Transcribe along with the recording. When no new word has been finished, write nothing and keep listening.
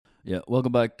Yeah,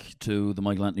 welcome back to the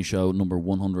Michael Anthony Show, number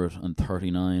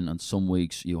 139. And some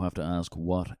weeks you have to ask,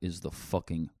 what is the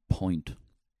fucking point?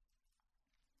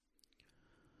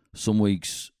 Some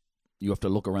weeks you have to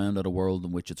look around at a world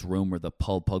in which it's rumoured that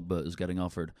Paul Pogba is getting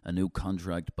offered a new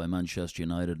contract by Manchester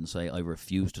United and say, I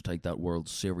refuse to take that world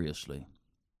seriously.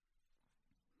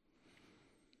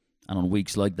 And on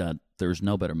weeks like that, there's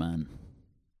no better man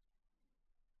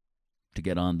to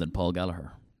get on than Paul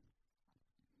Gallagher,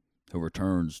 who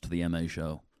returns to the MA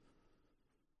show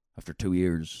after 2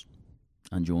 years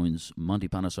and joins Monty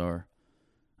Panesar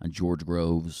and George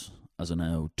Groves as a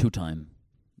now two-time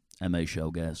MA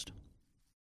show guest.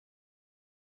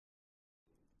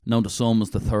 Known to some as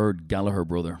the third Gallagher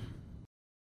brother,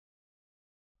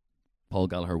 Paul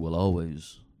Gallagher will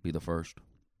always be the first.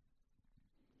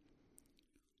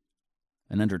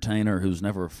 An entertainer who's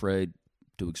never afraid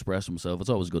to express himself. It's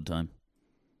always a good time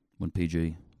when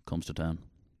PG comes to town.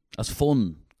 As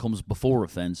fun comes before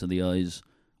offence in the eyes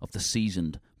of the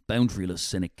seasoned, boundaryless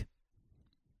cynic.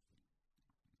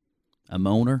 A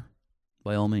moaner,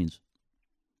 by all means.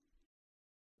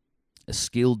 A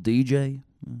skilled DJ?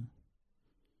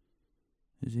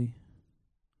 Is he?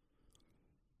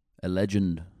 A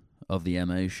legend of the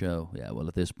MA show? Yeah, well,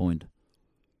 at this point,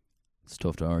 it's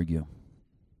tough to argue.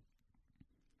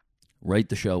 Rate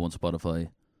the show on Spotify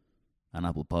and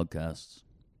Apple Podcasts.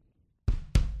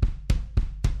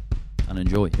 And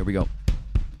enjoy. Here we go.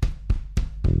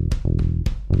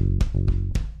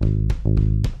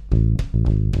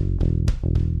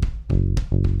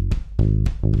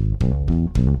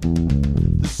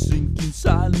 The sinking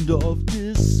sound of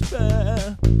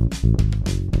despair,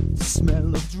 the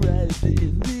smell of dread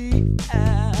in the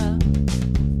air.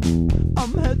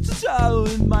 I'm head to toe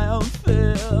in my own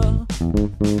fear.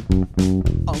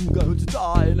 I'm going to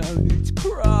die, no need to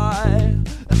cry.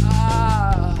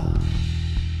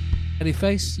 Any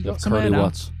face? You got some Curly hair now?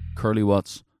 Watts. Curly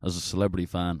Watts, as a celebrity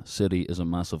fan, City is a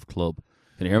massive club.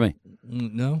 Can you hear me?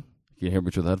 No. Can you hear me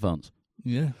through the headphones?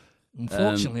 Yeah.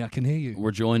 Unfortunately, I can hear you.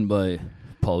 We're joined by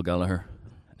Paul Gallagher.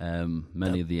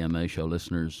 Many of the MA show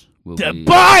listeners will The be...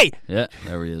 boy! Yeah,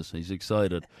 there he is. He's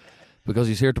excited because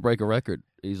he's here to break a record.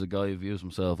 He's a guy who views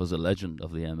himself as a legend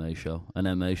of the MA show. An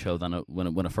MA show that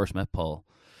when I first met Paul,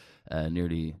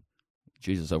 nearly,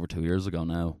 over 2 years ago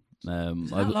now.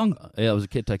 Long? Yeah, I was a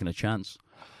kid taking a chance.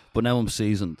 But now I'm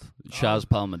seasoned. Chaz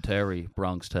Palminteri,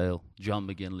 Bronx Tale, John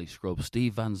McGinley, Scrub,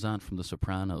 Steve Van Zandt from The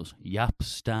Sopranos, Yap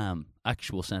Stam,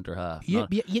 actual centre half.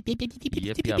 Yap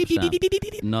Stam.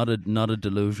 Not a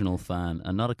delusional fan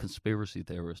and not a conspiracy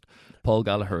theorist. Paul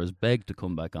Gallagher has begged to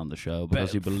come back on the show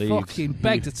because he believes... Fucking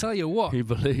begged to tell you what. He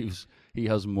believes he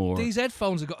has more. These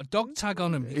headphones have got a dog tag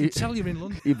on them. You can tell you're in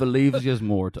London. He believes he has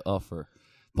more to offer.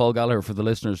 Paul Gallagher, for the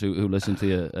listeners who listened to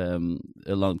you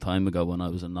a long time ago when I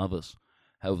was a novice,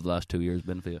 how have the last 2 years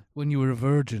been for you? When you were a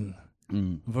virgin.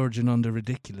 Virgin on the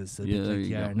ridiculous. A bit like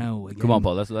you are now. Again. Come on,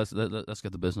 Paul, let's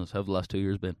get the business. How have the last 2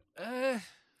 years been?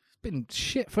 It's been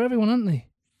shit for everyone, hasn't they?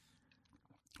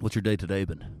 What's your day-to-day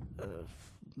been?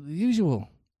 The usual.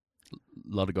 A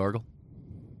lot of gargle?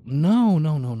 No.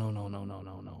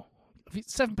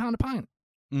 £7 a pint.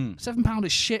 £7 a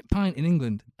shit pint in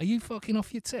England. Are you fucking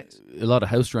off your tits? A lot of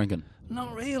house drinking?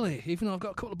 Not really. Even though I've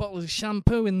got a couple of bottles of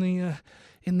shampoo in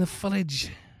the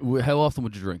fridge. How often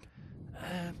would you drink?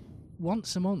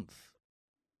 Once a month.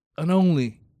 And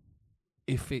only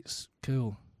if it's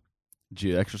cool. Do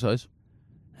you exercise?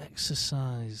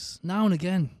 Exercise. Now and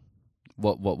again.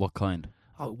 What kind?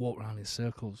 I'll walk around in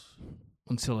circles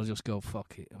until I just go,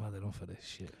 fuck it, I've had enough of this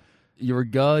shit. You're a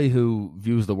guy who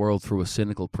views the world through a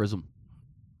cynical prism.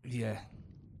 Yeah.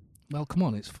 Well, come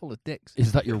on, it's full of dicks.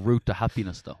 Is that your route to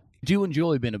happiness, though? Do you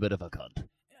enjoy being a bit of a cunt?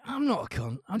 I'm not a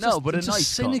cunt. I'm but just a nice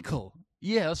cynical. Cunt.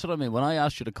 Yeah, that's what I mean. When I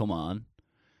asked you to come on,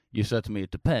 you said to me, it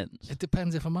depends. It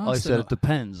depends if I'm arsed I or said, not. it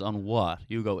depends on what?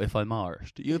 You go, if I'm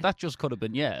arsed. That just could have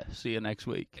been, see you next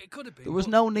week. It could have been. There was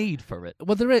no need for it.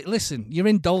 Well, listen, you're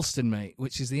in Dalston, mate,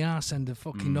 which is the arse end of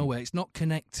fucking nowhere. It's not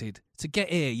connected. To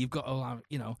get here, you've got to,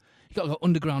 you've got to go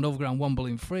underground, overground,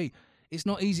 wobbling free. It's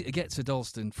not easy to get to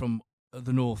Dalston from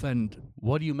the north end.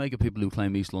 What do you make of people who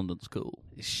claim East London's cool?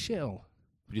 It's shill.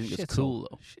 Do you think it's cool,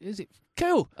 though? Is it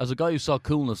cool? As a guy who saw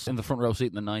coolness in the front row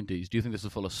seat in the 90s, do you think this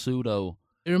is full of pseudo...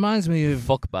 It reminds me of...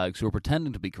 fuckbags who are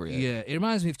pretending to be creative? Yeah, it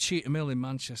reminds me of Cheetah Mill in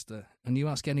Manchester. And you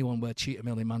ask anyone where Cheetah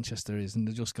Mill in Manchester is, and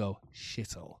they just go,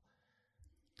 shithole.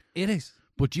 It is.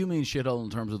 But do you mean shithole in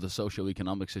terms of the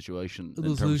socio-economic situation?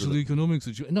 The socio-economic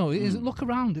situation. No, it is. Look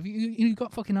around. You've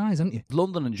got fucking eyes, haven't you?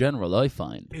 London in general, I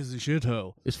find... is a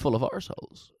shithole. Is full of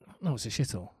arseholes. No, it's a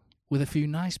shithole. With a few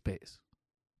nice bits.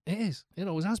 It is. It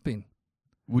always has been.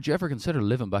 Would you ever consider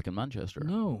living back in Manchester?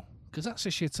 No. because that's a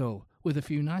shithole with a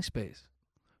few nice bits.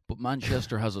 But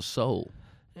Manchester has a soul.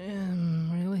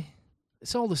 Really?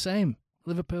 It's all the same.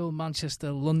 Liverpool,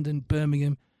 Manchester, London,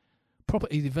 Birmingham,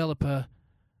 property developer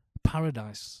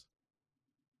paradise.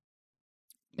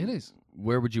 It is.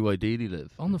 Where would you ideally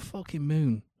live? On the fucking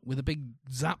moon with a big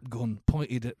zap gun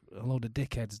pointed at a load of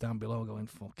dickheads down below going,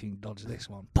 fucking dodge this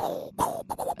one.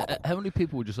 How many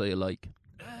people would you say you like?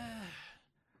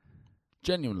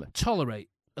 Genuinely. Tolerate.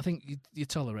 I think you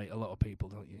tolerate a lot of people,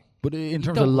 don't you? But in You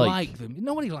terms don't of like them.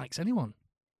 Nobody likes anyone.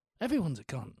 Everyone's a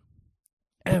cunt.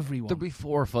 Everyone. There'd be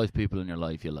 4 or 5 people in your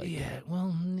life you like. Yeah,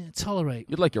 well, tolerate.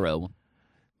 You'd like your L one.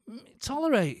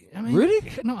 Tolerate. I mean,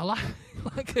 Really? No, I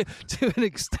like it to an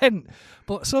extent,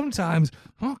 but sometimes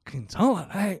fucking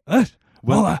tolerate. When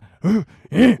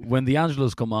the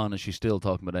Angelas come on and she's still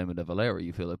talking about Eamon de Valera,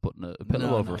 you feel like putting a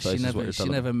pillow over her face. She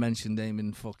never mentioned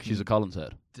Eamon fucking. She's a Collins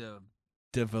head.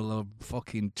 Develop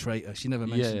fucking traitor. She never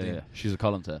mentioned him. Yeah. She's a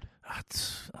Collins head. I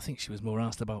think she was more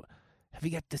asked about. Have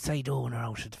you got the side owner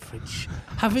out of the fridge?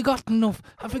 Have we got enough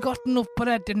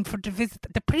bread in for the visit?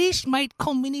 The priest might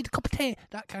come. We need a cup of tea.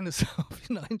 That kind of stuff.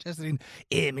 You're not interested in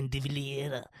Eamon de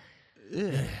Valera.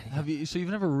 Yeah. So you've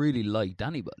never really liked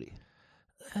anybody?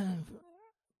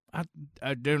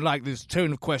 I don't like this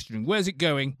tone of questioning. Where's it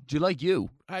going? Do you like you?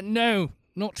 No,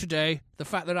 not today. The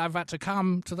fact that I've had to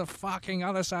come to the fucking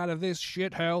other side of this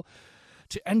shithole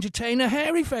to entertain a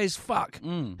hairy-faced fuck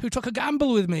who took a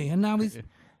gamble with me, and now he's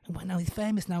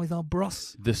famous. Now he's all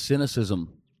bros. The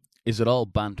cynicism, is it all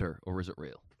banter or is it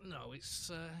real? No, it's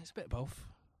a bit of both.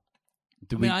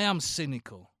 I am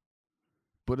cynical.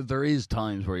 But there is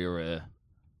times where you're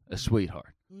a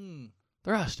sweetheart.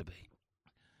 There has to be.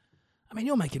 I mean,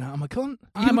 you're making out I'm a cunt.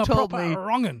 I'm a proper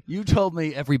wrong'un. You told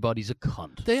me everybody's a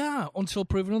cunt. They are, until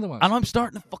proven otherwise. And I'm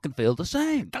starting to fucking feel the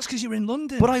same. That's because you're in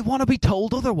London. But I want to be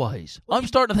told otherwise. I'm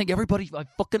starting to think everybody I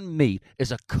fucking meet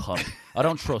is a cunt. I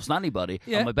don't trust anybody.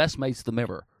 Yeah. And my best mate's the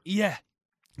mirror. Yeah.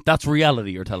 That's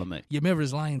reality, you're telling me. Your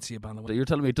mirror's lying to you, by the way. You're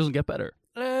telling me it doesn't get better.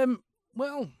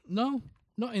 Well, no.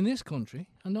 Not in this country.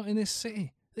 And not in this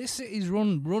city. This city's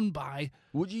run by...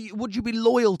 Would you be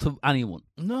loyal to anyone?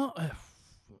 No.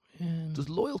 Does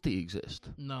loyalty exist?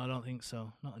 No, I don't think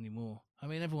so. Not anymore. I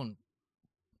mean,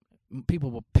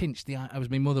 people will pinch the eye. As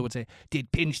my mother would say,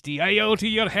 did pinch the eye out of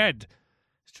your head.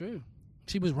 It's true.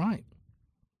 She was right.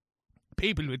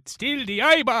 People would steal the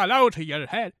eyeball out of your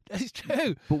head. That's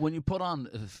true. But when you put on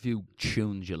a few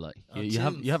tunes you like, you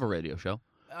have a radio show.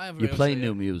 I have a you radio play show,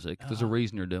 new music. There's a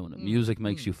reason you're doing it. Music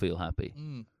makes you feel happy.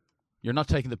 Mm. You're not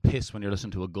taking the piss when you're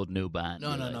listening to a good new band.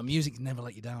 No. Music never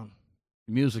let you down.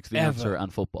 Music's the answer,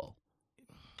 and football.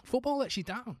 Football lets you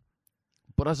down.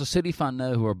 But as a City fan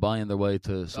now who are buying their way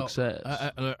to success...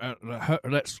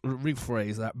 let's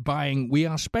rephrase that. We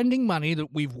are spending money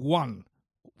that we've won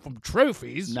from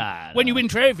trophies. When you win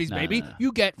trophies, baby,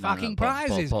 you get fucking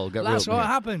prizes. Paul, that's what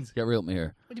happens. Get real with me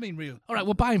here. What do you mean real? All right,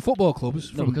 we're buying football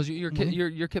clubs. No, because you're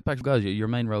kitback guys, you're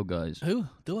main road guys. Who?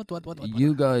 What?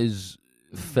 You guys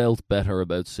felt better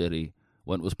about City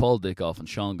when it was Paul Dickoff and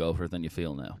Sean Gopher than you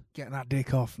feel now. Get that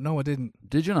dick off. No, I didn't.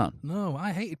 Did you not? No,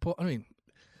 I hated Paul. I mean,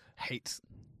 hate.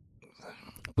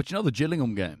 But you know the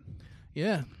Gillingham game?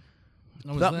 Yeah.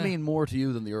 Does that mean more to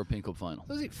you than the European Cup final?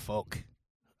 Does it fuck?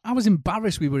 I was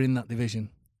embarrassed we were in that division.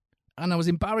 And I was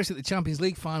embarrassed at the Champions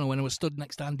League final when I was stood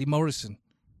next to Andy Morrison,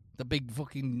 the big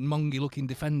fucking mongy-looking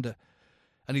defender.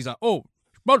 And he's like, oh,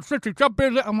 Man City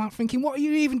Champions League. I'm like thinking, what are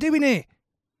you even doing here?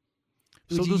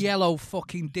 With a yellow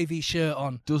fucking divvy shirt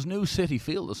on. Does New City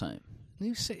feel the same?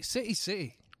 New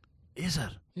City. Is it?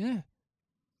 Yeah.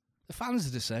 The fans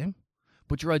are the same.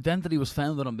 But your identity was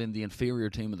founded on being the inferior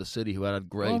team of the city who had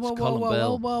greats, Colin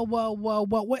Bell. Whoa.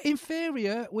 We're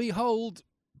inferior. We hold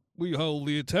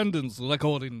the attendance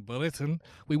record in Britain.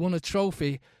 We won a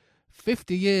trophy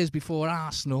 50 years before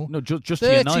Arsenal. No, just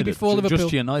 30 United. before Liverpool.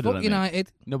 Just United. Fuck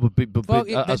United. No, but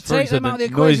as far as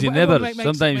noisy neighbours.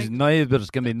 Sometimes neighbours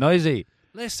can be noisy.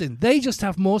 Listen, they just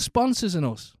have more sponsors than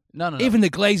us. No. Even the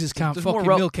Glazers can't fucking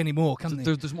milk anymore, can they?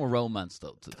 There's more romance,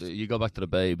 though. You go back to the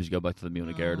Babes, you go back to the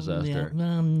Munich air disaster.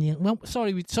 Yeah. Well,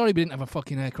 sorry we didn't have a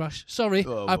fucking air crash. Sorry,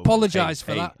 I apologise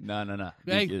for that. No.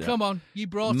 Hey, come on, you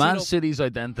brought Man it up. City's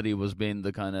identity was being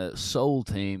the kind of soul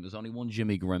team. There's only one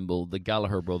Jimmy Grimble, the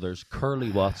Gallagher brothers, Curly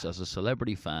Watts as a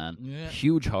celebrity fan,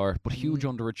 huge heart, but huge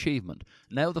underachievement.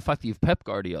 Now the fact that you've Pep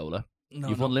Guardiola...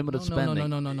 You've unlimited spending.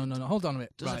 No. Hold on a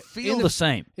minute. Does it feel the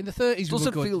same? In the 30s Does we were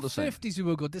it good. feel the same? 50s we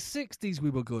were good. The 60s we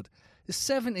were good. The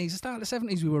 70s, the start of the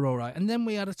 70s we were all right. And then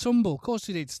we had a tumble. Of course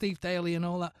we did. Steve Daly and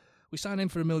all that. We signed him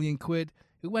for £1 million.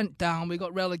 We went down. We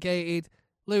got relegated.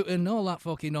 Luton, all that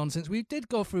fucking nonsense. We did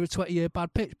go through a 20-year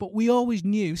bad pitch. But we always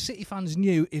knew, City fans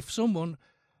knew, if someone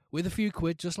with a few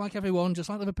quid, just like everyone, just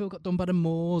like Liverpool got done by the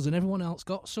Moors and everyone else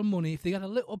got some money. If they had a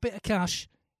little bit of cash,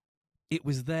 it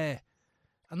was there.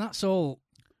 And that's all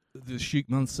the Sheikh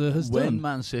Mansour has done. When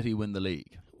Man City win the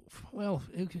league? Well,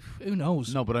 who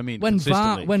knows? No, but I mean, when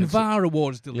consistently. VAR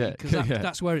awards the league, because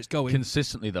that's where it's going.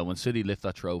 Consistently, though, when City lift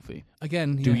that trophy,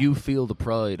 again, do you feel the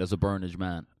pride as a Burnage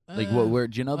man? Like, where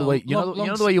do you know the way you know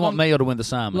the way you want Mayo to win the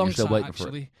Sam, and you're still waiting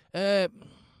for it?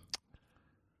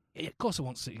 Of course, I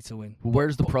want City to win. Well, where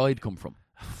does the pride come from?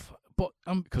 But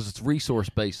because it's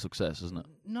resource-based success, isn't it?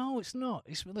 No, it's not.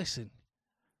 Listen.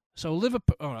 So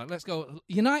Liverpool. All right, let's go.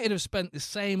 United have spent the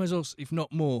same as us, if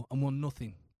not more, and won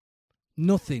nothing.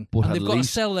 Nothing. But and they've got to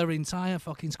sell their entire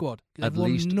fucking squad. They've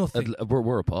won nothing.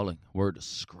 We're appalling. We're a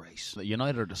disgrace.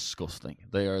 United are disgusting.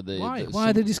 They are the. Why? Why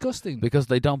are they disgusting? Because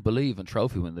they don't believe in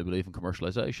trophy win. They believe in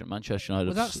commercialisation. Manchester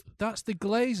United. Well, that's the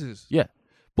Glazers. Yeah,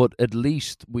 but at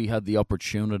least we had the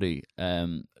opportunity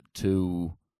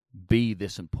to be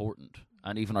this important,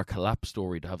 and even our collapse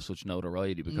story to have such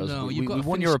notoriety because we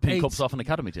won European Cups off an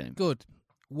academy team. Good.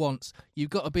 Once you've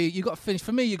got to finish.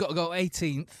 For me, you've got to go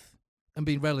 18th. And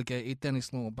being relegated,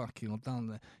 Dennis Law back you down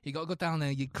there. You got to go down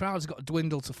there. Your crowd's got to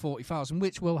dwindle to 40,000,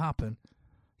 which will happen.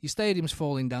 Your stadium's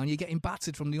falling down. You're getting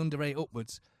battered from the under 8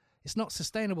 upwards. It's not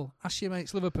sustainable. Ask your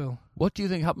mates, Liverpool. What do you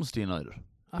think happens to United?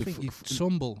 I think you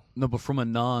tumble. No, but from a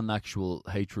non-actual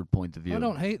hatred point of view, I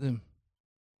don't hate them.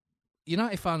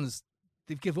 United fans,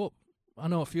 they've give up. I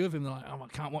know a few of them. They're like, I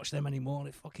can't watch them anymore.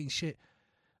 They're fucking shit.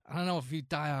 And I know a few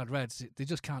diehard Reds. They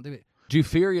just can't do it. Do you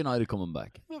fear United coming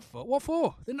back? What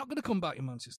for? They're not going to come back in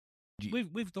Manchester.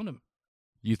 We've done them.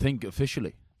 You think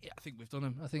officially? Yeah, I think we've done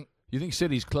them. You think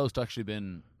City's close to actually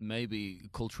been maybe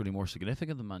culturally more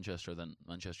significant than Manchester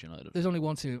United? There's only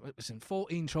one team. Listen,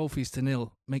 14 trophies to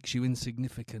 0 makes you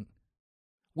insignificant.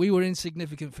 We were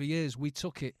insignificant for years. We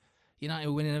took it. United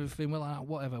were winning everything. We're like,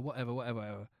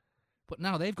 whatever. But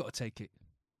now they've got to take it.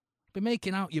 Been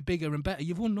making out you're bigger and better.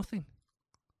 You've won nothing.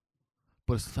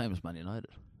 But it's the famous Man United.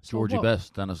 So Georgie what?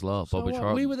 Best, Dennis Law, Bobby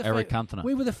Charlton, Eric Cantona.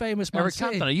 We were the famous Man Eric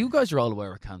City. Cantona. You guys are all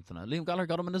aware of Cantona. Liam Gallagher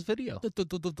got him in his video.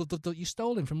 You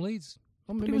stole him from Leeds.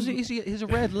 He's a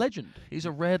red legend. He's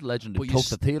a red legend who But took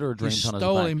the theatre of dreams on his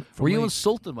stole back. him from Were you Leeds.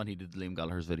 insulted when he did Liam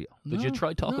Gallagher's video? Did you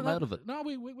try talk him out of it? No,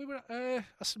 we were. I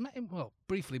met him. Well,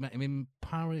 briefly met him in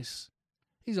Paris.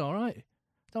 He's all right.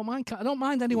 I don't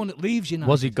mind anyone that leaves United.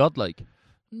 Was he godlike?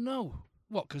 No.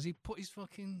 What? Because he put his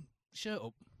fucking shirt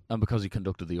up. And because he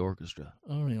conducted the orchestra.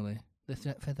 Oh, really?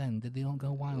 For them, did they all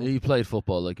go wild? He played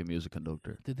football like a music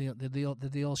conductor. Did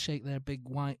they all shake their big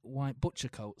white butcher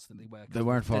coats that they wear? They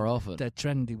weren't far off it. They're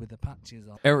trendy with the patches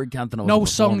on. Eric Cantona was no a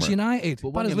songs performer. United.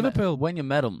 But Bad as Liverpool. When you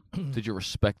met him, did you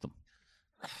respect him?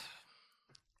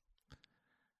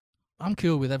 I'm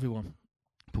cool with everyone.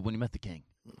 But when you met the king,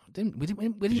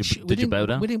 Did you bow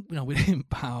down? We didn't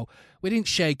bow. We didn't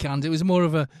shake hands. It was more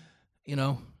of a, you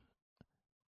know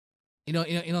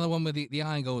the one where the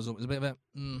eye goes up. It's a bit of a.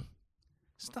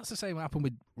 That's the same happened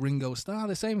with Ringo Starr.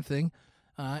 The same thing.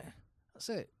 All right, that's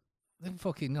it. They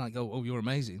fucking go, oh, you're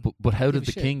amazing. But how did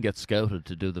the king get scouted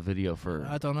to do the video for?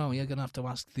 I don't know. You're gonna have to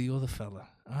ask the other fella.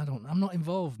 I'm not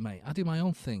involved, mate. I do my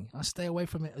own thing. I stay away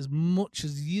from it as much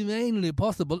as humanly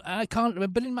possible. I can't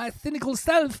remember in my cynical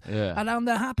self. Yeah. And I'm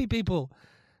the happy people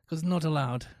because not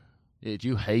allowed. Yeah, do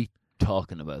you hate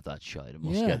talking about that shit? It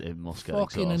must get fucking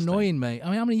exhausting. annoying, mate. I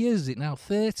mean, how many years is it now?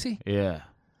 30? Yeah.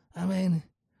 I mean,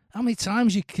 how many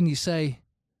times can you say?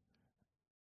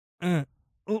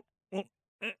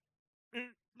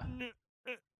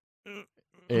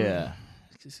 Yeah.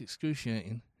 It's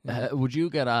excruciating. Would you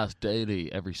get asked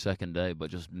daily, every second day, by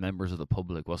just members of the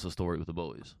public, what's the story with the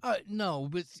boys? No,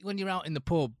 but when you're out in the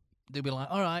pub, they'll be like,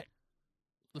 all right,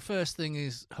 the first thing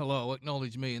is, hello,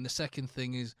 acknowledge me, and the second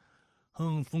thing is,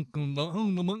 oh, fucking,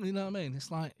 you know what I mean?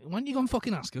 It's like, why don't you go and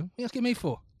fucking ask him? What are you asking me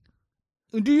for?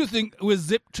 And do you think we're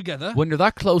zipped together? When you're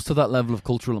that close to that level of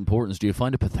cultural importance, do you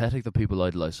find it pathetic that people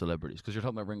idolise celebrities? Because you're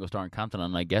talking about Ringo Starr and Cantona,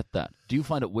 and I get that. Do you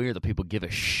find it weird that people give a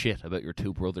shit about your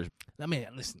two brothers? I mean,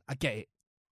 listen, I get it.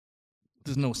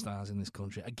 There's no stars in this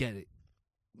country. I get it.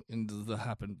 And that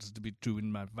happens to be true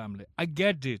in my family. I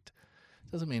get it.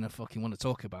 Doesn't mean I fucking want to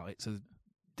talk about it to the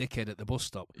dickhead at the bus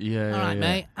stop. Yeah. All right,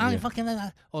 mate. I fucking like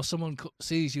that. Or someone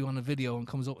sees you on a video and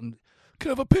comes up and, can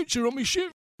I have a picture on me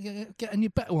shit? Getting you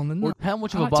better one than that. How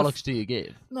much of a bollocks do you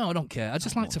give? No, I don't care. I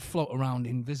just like to float around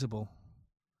invisible.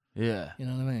 Yeah. You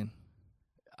know what I mean?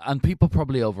 And people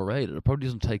probably overrate it. It probably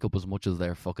doesn't take up as much of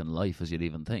their fucking life as you'd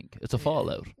even think. It's a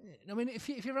fallout. I mean, if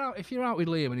you're out with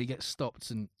Liam and he gets stopped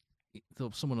and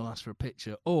someone will ask for a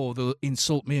picture, or they'll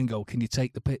insult me and go, "Can you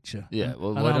take the picture?" Yeah.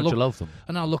 Well, why don't you love them?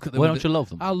 And I'll look at them. Why don't you love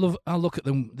them? I'll look at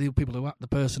them. The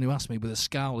person who asked me with a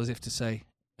scowl, as if to say,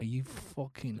 Are you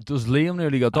fucking... Does Liam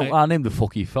nearly go, name the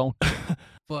fucky phone?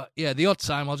 But, yeah, the odd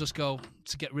time I'll just go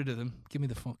to get rid of them. Give me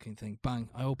the fucking thing. Bang.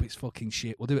 I hope it's fucking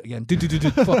shit. We'll do it again.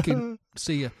 Fucking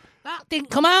see ya. That didn't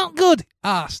come out good.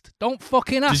 Asked. Don't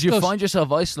fucking ask us. Did you find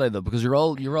yourself isolated, though? Because you're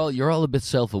all a bit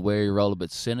self-aware, you're all a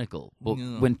bit cynical. But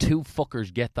when two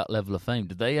fuckers get that level of fame,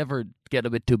 did they ever get a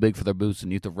bit too big for their boots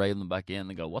and you have to rail them back in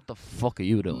and go, what the fuck are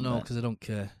you doing? No, because I don't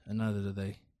care. And neither do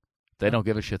they. They don't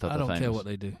give a shit that I they're don't famous. care what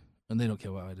they do. And they don't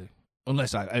care what I do.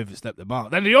 Unless I overstep the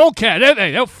mark. Then they all care, don't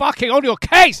they? They're fucking on your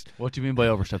case. What do you mean by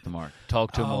overstep the mark?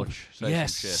 Talk too much.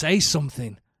 Say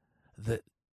something that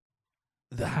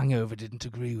the Hangover didn't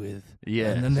agree with. Yeah.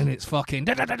 And then it's fucking...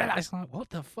 It's like, what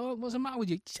the fuck? What's the matter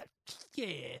with you?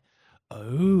 Yeah.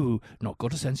 Oh, not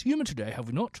got a sense of humour today, have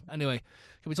we not? Anyway,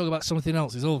 can we talk about something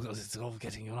else? It's all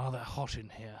getting rather hot in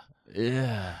here.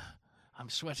 Yeah. I'm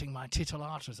sweating my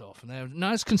titillatus off, and they're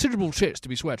nice, considerable tits to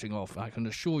be sweating off, I can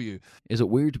assure you. Is it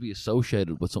weird to be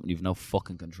associated with something you've no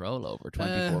fucking control over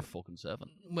 24/7?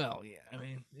 Well, yeah, I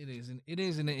mean, it is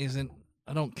and it isn't.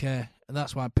 I don't care, and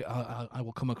that's why I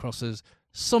will come across as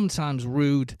sometimes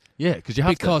rude. Yeah, because you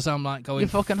have because I'm like going, you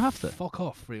fucking have to. Fuck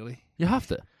off, really. You have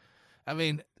to. I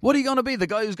mean, what are you going to be? The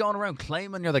guy who's going around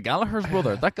claiming you're the Gallagher's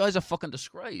brother? That guy's a fucking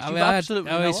disgrace. You've absolutely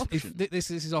no option.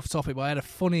 This is off topic, but I had a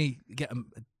funny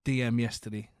DM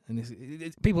yesterday,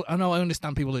 and people. I know, I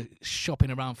understand people are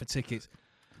shopping around for tickets.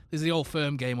 There's the Old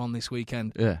Firm game on this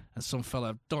weekend, yeah, and some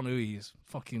fella, I don't know who he is,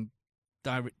 fucking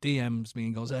direct DMs me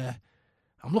and goes, I'm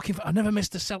looking for. I never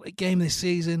missed a Celtic game this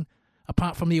season,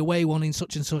 apart from the away one in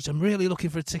such and such. I'm really looking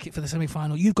for a ticket for the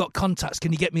semi-final. You've got contacts.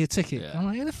 Can you get me a ticket? Yeah. I'm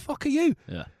like, who the fuck are you?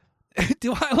 Yeah.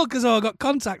 Do I look as though I've got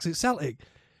contacts at Celtic?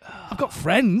 I've got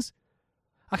friends.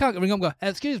 I can't ring up and go,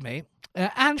 excuse me,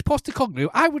 Ange Postecoglou,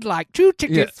 I would like 2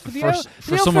 tickets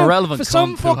for some irrelevant for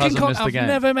some fucking cunt I've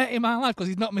never met in my life because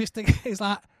he's not missed a game. He's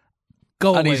like,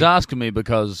 go and away. He's asking me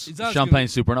because Champagne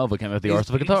Supernova came out the arse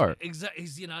of a guitar. Exactly,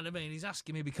 you know what I mean? He's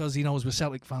asking me because he knows we're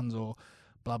Celtic fans or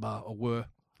blah, blah, or were.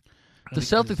 The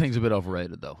Celtic thing's a bit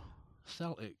overrated, though.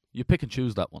 Celtic? You pick and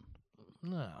choose that one.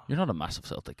 No. You're not a massive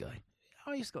Celtic guy.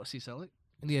 I used to go see Celtic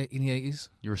in the 80s.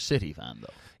 You're a City fan,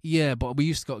 though. Yeah, but we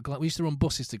used to run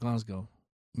buses to Glasgow.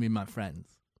 Me and my friends.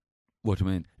 What do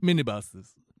you mean?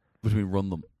 Minibuses. What do you mean, run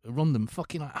them? Run them,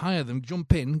 fucking like, hire them,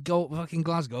 jump in, go up fucking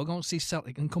Glasgow, go and see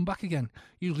Celtic and come back again.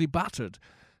 Usually battered.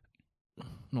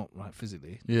 Not like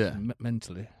physically. Yeah.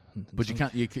 Mentally. But you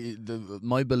can't.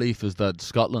 My belief is that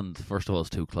Scotland, first of all, is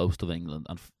too close to England,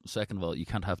 and second of all, you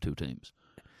can't have 2 teams.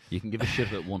 You can give a shit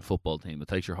about one football team. It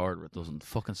takes your heart, or it doesn't.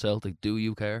 Fucking Celtic, do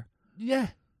you care? Yeah.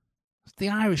 It's the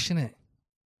Irish, innit?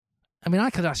 I mean, I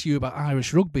could ask you about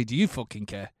Irish rugby. Do you fucking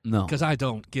care? No. Because I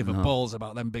don't give a balls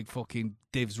about them big fucking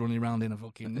divs running around in a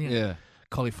fucking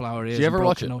cauliflower ears. Do you ever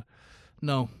watch it?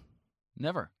 No.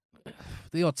 Never.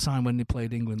 The odd time when they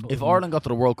played England. If Ireland got to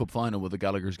the World Cup final, would the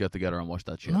Gallaghers get together and watch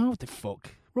that shit? No, what the fuck?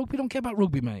 Rugby don't care about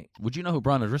rugby, mate. Would you know who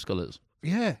Brian O'Driscoll is?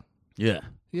 Yeah. Yeah.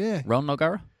 Yeah. Ronan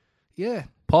O'Gara? Yeah.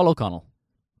 Paul O'Connell?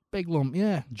 Big lump,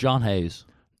 yeah. John Hayes?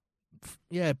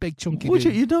 Yeah, big chunky Would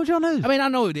dude. you know John Hayes? I mean, I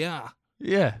know who they are.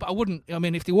 Yeah. But I wouldn't, I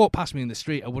mean, if they walked past me in the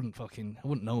street, I wouldn't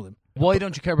know them. Why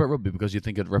don't you care about rugby? Because you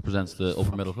think it represents the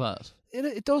upper middle class?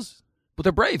 It does. But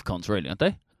they're brave cunts, really, aren't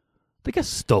they? They get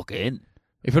stuck in.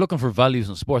 If you're looking for values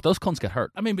in sport, those cunts get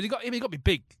hurt. I mean, but you got to be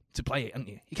big to play it, haven't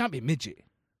you? You can't be a midget.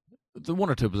 There's 1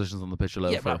 or 2 positions on the pitch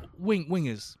allowed for. Yeah, but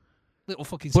wingers. Little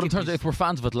fucking But in skippies. terms of, if we're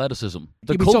fans of athleticism,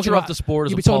 the You'll be culture of the sport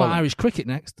is You'll be talking appalling. about Irish cricket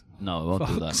next. No, I won't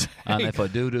do that. And if I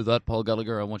do that, Paul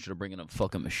Gallagher, I want you to bring in a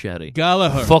fucking machete.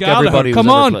 Gallagher. Fuck everybody who's Come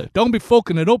ever on. played. Don't be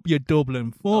fucking it up, you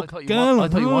Dublin. Fuck I Gallagher.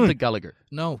 thought you wanted Gallagher.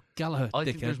 No, Gallagher. I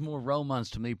think dickhead. there's more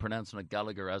romance to me pronouncing it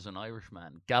Gallagher as an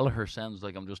Irishman. Gallagher sounds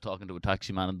like I'm just talking to a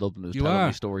taxi man in Dublin who's telling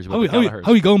me stories about the Gallaghers.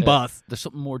 How you going, boss? There's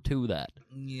something more to that.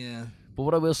 Yeah. But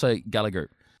what I will say,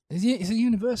 Gallagher. It's a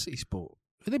university sport.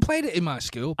 They played it in my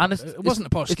school. And it wasn't a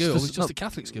posh school. It was just a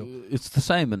Catholic school. It's the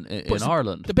same in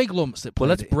Ireland. The big lumps that played Well,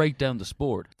 let's it. break down the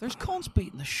sport. There's cunts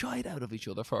beating the shite out of each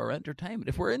other for our entertainment.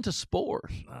 If we're into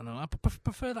sport, I know. I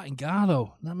prefer that in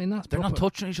Gardo. I mean, that's they're not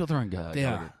proper. touching each other in Ga. They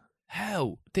Gallagher. are.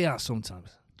 How? They are sometimes.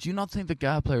 Do you not think the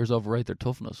Ga players overrate their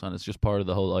toughness and it's just part of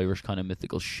the whole Irish kind of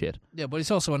mythical shit? Yeah, but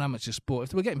it's also an amateur sport. If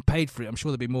they were getting paid for it, I'm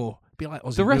sure there'd be more. It'd be like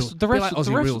Aussie rules.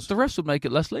 The rest would make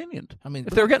it less lenient. I mean,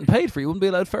 if they were getting paid for it, you wouldn't be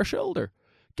allowed fair shoulder.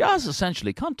 Ga's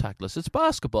essentially contactless. It's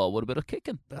basketball with a bit of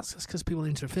kicking. That's because people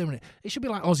interfere in it. It should be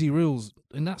like Aussie rules,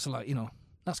 and that's like,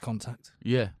 that's contact.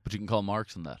 Yeah, but you can call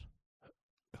Marks in that.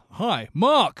 Hi,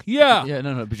 Mark. Yeah. Yeah,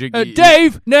 no. But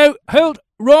Dave, no, hold,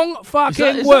 wrong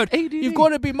fucking word. You've got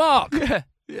to be Mark.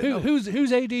 Yeah.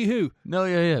 Who's AD who? No,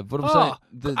 yeah. But I'm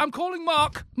saying... I'm calling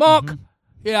Mark. Mark. Mm-hmm.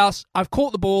 Yes, I've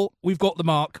caught the ball. We've got the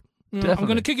mark. I'm Definitely.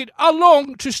 going to kick it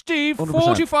along to Steve, 100%.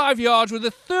 45 yards with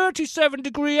a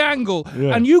 37-degree angle.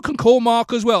 And you can call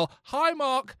Mark as well. Hi,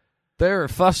 Mark. They're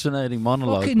fascinating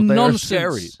monologues, Fucking but they are nonsense.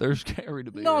 scary. They're scary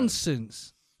to be around.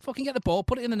 Nonsense. Fucking get the ball,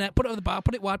 put it in the net, put it over the bar,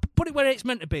 put it wide, put it where it's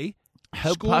meant to be.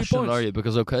 How Score your passionate points. are you?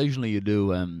 Because occasionally you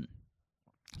do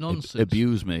Nonsense.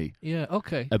 abuse me Yeah,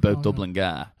 okay. about Dublin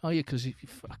Ga. Oh, yeah, because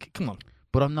come on.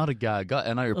 But I'm not a guy,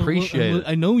 and I appreciate it.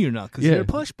 I know you're not, because Yeah. you're a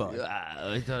push boy.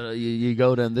 You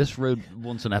go down this route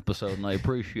once an episode, and I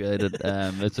appreciate it.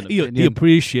 It's an He opinion.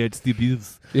 appreciates the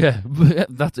abuse. Yeah,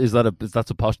 that's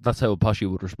a posh. That's how a poshie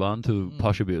would respond to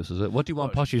posh abuse. Is it? What do you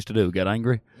want poshies to do? Get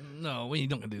angry? No, we're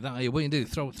not going to do that. What do you do?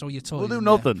 Throw your toys. We'll do in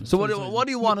nothing. there. So Throw your toys what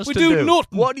do you want us we to do? do?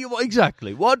 Nothing. What do you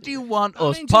exactly? What do you want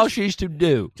us mean, just- poshies to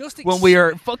do just when we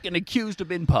are fucking accused of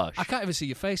being posh? I can't even see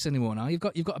your face anymore now. You've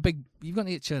got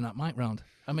to turn that mic round.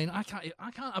 I mean, I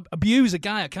can't abuse a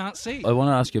guy I can't see. I want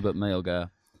to ask you about Mayo Ga.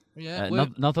 Yeah,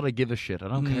 Not that I give a shit. I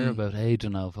don't care about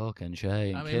Hayden and fucking Shay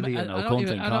and I mean, Killy I and don't O'Cunt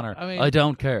even- and I don't- Connor. I mean- I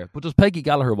don't care. But does Peggy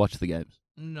Gallagher watch the games?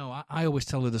 No, I always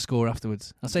tell her the score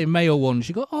afterwards. I say Mayo won.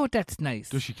 She go, oh, that's nice.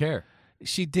 Does she care?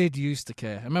 She did used to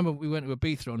care. I remember we went to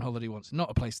Ibiza on holiday once.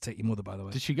 Not a place to take your mother, by the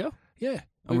way. Did she go? Yeah.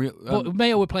 And But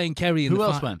Mayo were playing Kerry in who the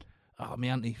else fi- went? Oh, my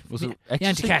auntie. Was there My ecstasy?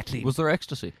 auntie Kathleen. Was there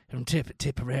ecstasy? From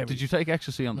Tipperary. Did you take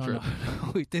ecstasy on the No, trip?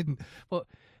 no, we didn't. But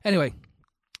anyway,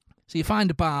 so you find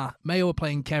a bar. Mayo are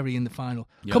playing Kerry in the final.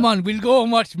 Yeah. Come on, we'll go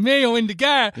and watch Mayo in the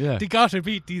gar. Yeah. They got to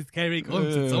beat these Kerry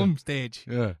cunts at some stage.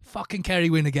 Yeah. Fucking Kerry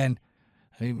win again.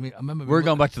 I remember We're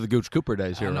going back to the Gooch Cooper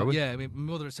days here, are we? Yeah, my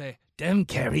mother would say, them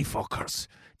Kerry fuckers,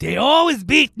 they always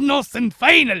beating us in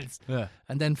finals. Yeah.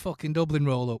 And then fucking Dublin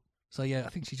roll up. So yeah, I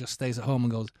think she just stays at home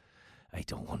and goes, I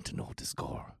don't want to know the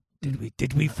score.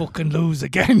 Did we fucking lose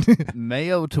again?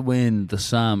 Mayo to win the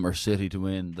Sam or City to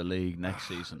win the league next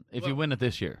season. If you win it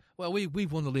this year. Well,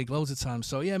 we've won the league loads of times.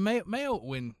 So yeah, Mayo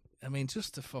win. I mean,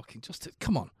 just to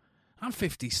come on. I'm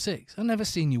 56. I've never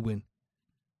seen you win.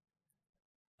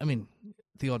 I mean,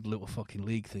 the odd little fucking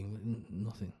league thing,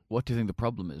 nothing. What do you think the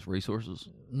problem is? Resources?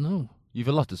 No. You've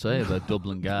a lot to say about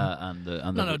Dublin Ga and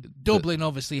No, Dublin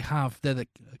obviously they're the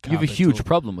You have a huge capital.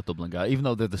 problem with Dublin Ga, even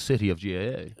though they're the city of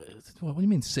GAA. What do you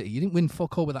mean City? You didn't win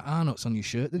fuck all with the Arnott's on your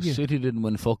shirt, did you? City didn't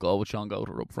win fuck all with Sean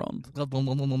Goater up front.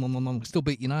 We still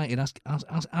beat United.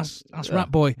 Ask Rat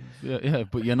Boy. Yeah,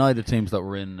 but United teams that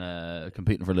were in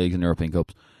competing for leagues and European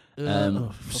Cups.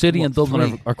 Fuck, City and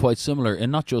Dublin three? are quite similar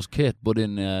in not just kit, but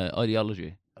in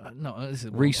ideology. No, this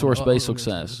is Resource-based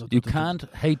success. You can't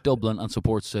hate Dublin and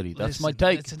support City. That's my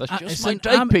take. That's just it's my an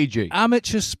take, PG.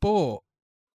 Amateur sport.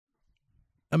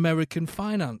 American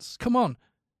finance. Come on.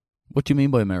 What do you mean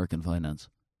by American finance?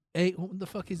 What the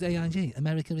fuck is AIG?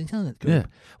 American Intelligence Group. Yeah.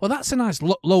 Well, that's a nice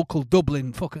local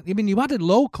Dublin fucking. I mean, you added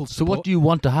local So support. what do you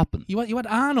want to happen? You had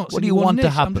Arnott's. What and do you won want to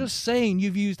this. happen? I'm just saying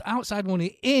you've used outside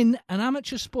money in an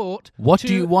amateur sport. What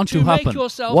do you want to happen? Make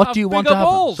yourself What have do you want to bigger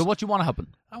happen? balls. So what do you want to happen?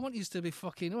 I want you to be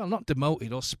fucking not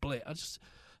demoted or split.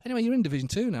 Anyway, you're in Division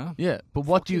 2 now. Yeah, but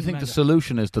what do you Fucking think the mega.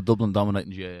 solution is to Dublin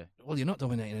dominating GAA? Well, you're not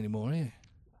dominating anymore, are you?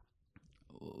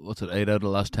 What's it? 8 out of the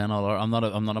last 10 all. I'm not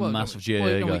a massive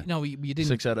GAA guy. No, you didn't.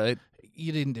 6 out of 8.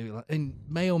 You didn't do it. And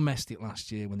Mayo messed it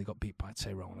last year when they got beat by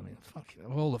Tyrone. I mean, fucking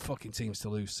of all the fucking teams to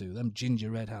lose to, them ginger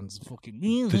red hands fucking.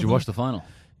 Did you watch the final?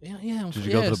 Yeah. Did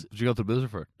you go to the Boozer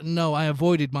for it? No, I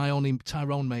avoided my only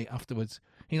Tyrone mate afterwards.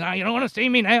 He's like, you don't want to see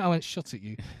me now. I went, shut it,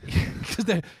 you, because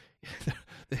they're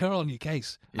on your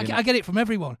case. I get it from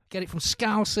everyone. Get it from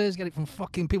Scousers. Get it from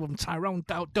fucking people from Tyrone,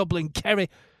 Dublin, Kerry.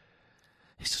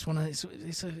 It's just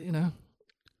it's a.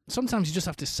 Sometimes you just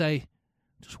have to say,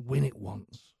 just win it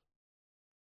once.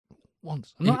 I'm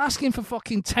not asking for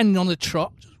fucking 10 on the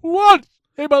trot. Just once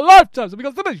in my lifetime.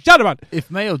 Because something shut about. If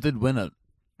Mayo did win it,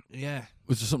 Yeah.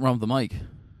 was there something wrong with the mic?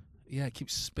 Yeah, it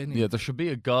keeps spinning. Yeah, there should be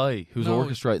a guy who's No,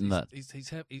 orchestrating that. He's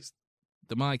heavy.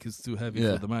 The mic is too heavy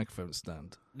Yeah. for the microphone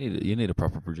stand. You need a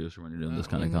proper producer when you're doing this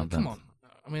kind of content. Come on.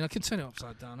 I mean, I can turn it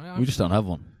upside down. We just don't have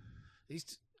one.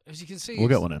 As you can see, We'll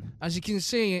get one in. As you can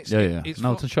see, it's It's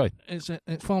a shite.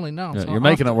 it's falling down. Yeah, so you're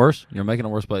making it worse. You're making it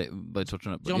worse by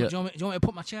touching it. Do But you, yeah. want me to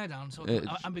put my chair down so Yeah,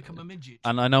 I become a midget?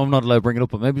 And I know I'm not allowed to bring it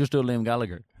up, but maybe just do a Liam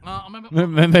Gallagher. Maybe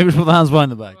Maybe just put the hands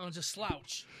behind the back. I'll just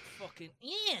slouch. Fucking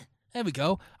yeah. There we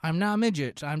go. I'm now a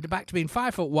midget. I'm back to being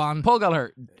 5'1". Paul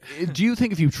Gallagher, do you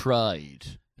think if you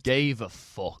tried, gave a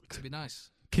fuck, To be nice.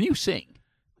 can you sing?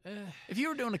 If you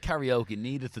were doing a karaoke,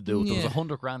 needed to do it, there was Yeah.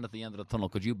 $100,000 at the end of the tunnel,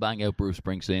 could you bang out Bruce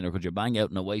Springsteen or could you bang out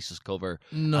an Oasis cover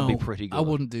No, and be pretty good? I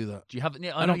wouldn't do that. Do you have?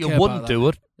 Yeah, I I know don't you care wouldn't about do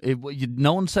it.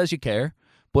 No one says you care,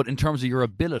 but in terms of your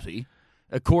ability,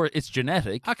 of course, it's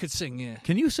genetic. I could sing, yeah.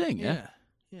 Can you sing? Yeah,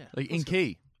 Yeah. like in What's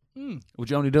key. Mm.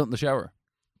 Would you only do it in the shower?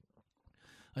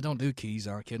 I don't do keys,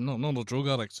 are kid. No, drug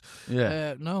addicts.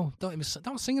 Yeah. No,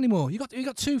 don't sing anymore. You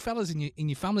got two fellas in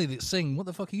your family that sing. What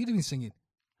the fuck are you doing singing?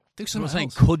 Do something I'm saying,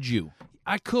 else. could you?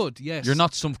 I could, yes. You're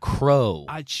not some crow.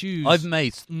 I choose. I've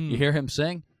mates. You hear him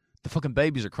sing? The fucking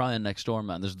babies are crying next door,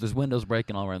 man. There's windows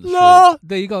breaking all around the street.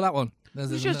 There you go, that one.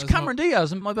 It's just Cameron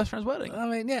Diaz at my best friend's wedding. I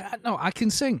mean, yeah, no, I can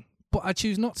sing, but I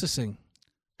choose not to sing.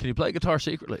 Can you play guitar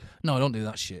secretly? No, I don't do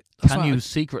that shit. Can you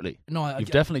secretly? No, You've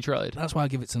definitely tried. That's why I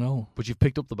give it to Noel. But you've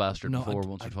picked up the bastard before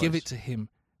once or I twice. give it to him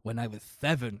when I was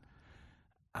 7.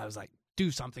 I was like, do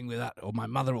something with that, or my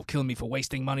mother will kill me for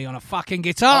wasting money on a fucking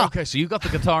guitar. Okay, so you got the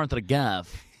guitar into the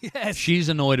gaff. Yes. She's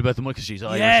annoyed about the money because she's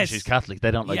Irish and she's Catholic.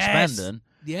 They don't like spending.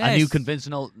 Yes. And you convince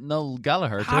Noel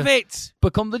Gallagher Have to it.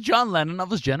 become the John Lennon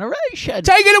of his generation.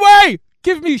 Take it away.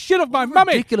 Give me shit off my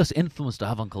mummy. Ridiculous influence to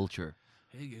have on culture.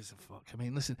 Who gives a fuck? I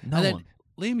mean, listen. No and then one.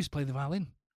 Liam used to play the violin.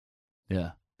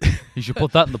 Yeah. You should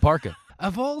put that in the parka.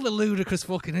 Of all the ludicrous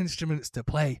fucking instruments to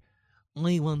play,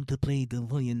 I want to play the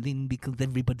violin because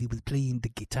everybody was playing the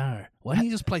guitar. Why don't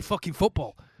you just play fucking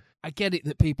football? I get it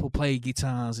that people play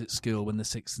guitars at school when they're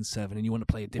 6 and 7 and you want to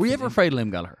play a different... Were you ever afraid of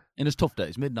Liam Gallagher? In his tough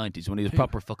days, mid-90s, when he was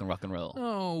proper fucking rock and roll?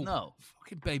 No.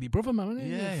 Fucking baby brother, man. What are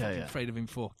you Yeah. afraid of him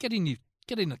for? Get in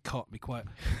the cot, be quiet.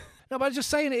 No, but I'm just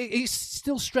saying, it's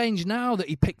still strange now that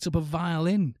he picked up a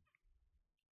violin.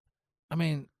 I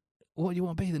mean, what do you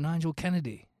want to be, the Nigel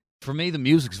Kennedy? For me, the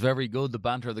music's very good. The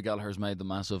banter the Gallaghers made, the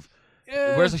massive...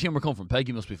 Yeah. Where's the humour come from?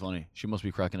 Peggy must be funny. She must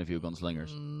be cracking a few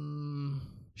gunslingers.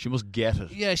 She must get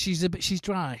it. Yeah, she's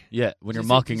dry. Yeah, when you're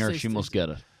mocking her, she must get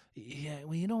it. Yeah,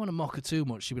 well, you don't want to mock her too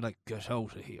much. She'd be like, get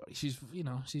out of here. She's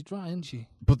dry, isn't she?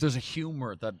 But there's a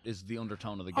humour that is the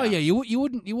undertone of the Oh gaff. yeah, you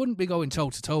wouldn't be going toe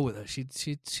to toe with her. She'd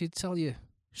tell you,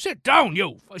 sit down,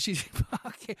 you. She'd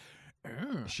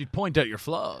point out your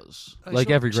flaws, like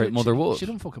every great mother would. She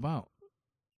don't fuck about.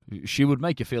 She would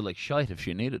make you feel like shite if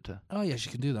she needed to. Oh yeah, she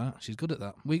can do that. She's good at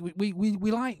that. We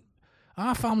like,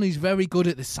 our family's very good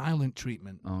at the silent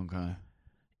treatment. Okay.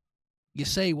 You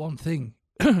say one thing,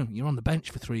 you're on the bench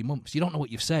for 3 months. You don't know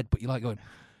what you've said, but you're like going,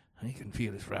 I can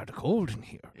feel it's rather cold in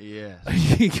here.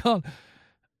 Yes. You can't.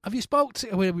 Have you spoke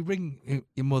to? We bring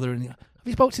your mother in. Have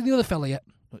you spoke to the other fella yet?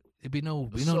 There'd be no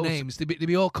names. They'd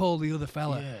be all called the other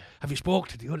fella. Yeah. Have you spoke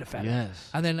to the other fella? Yes.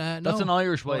 And then That's an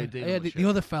Irish way of dealing with the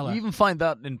other fella. You even find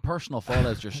that in personal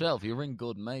fallouts yourself. You ring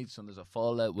good mates and there's a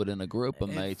fallout within a group of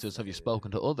mates. Have you spoken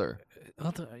to other?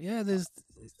 Yeah, there's...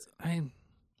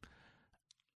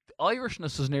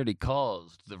 Irishness has nearly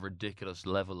caused the ridiculous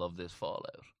level of this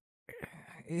fallout.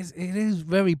 It is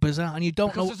very bizarre, and you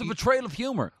don't know... Because there's a betrayal of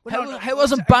humour. Well, How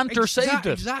hasn't banter saved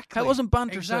it? Exactly. How wasn't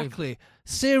banter saved it? Exactly.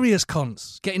 Serious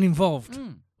cons getting involved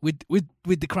with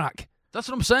the crack. That's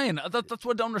what I'm saying. That's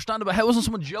what I don't understand about how hasn't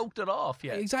someone joked it off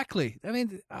yet? Exactly. I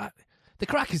mean, the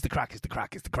crack is the crack is the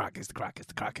crack is the crack is the crack is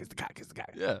the crack is the crack is the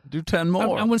crack. Yeah, do 10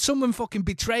 more. And when someone fucking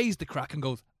betrays the crack and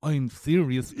goes, I'm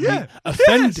seriously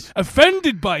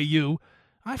offended by you,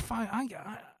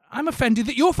 I'm offended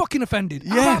that you're fucking offended.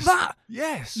 How about that?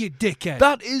 Yes. You dickhead.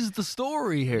 That is the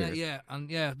story here. Yeah,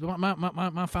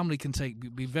 my family can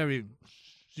be very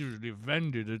seriously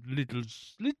offended at little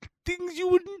things you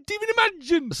wouldn't even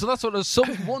imagine. So that's what some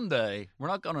one day, we're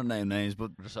not going to name names,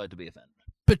 but decide to be offended.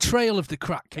 Betrayal of the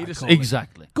Crack.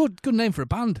 Exactly. Good name for a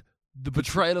band. The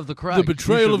Betrayal of the Crack. The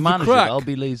Betrayal of the Crack. I'll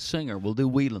be lead singer. We'll do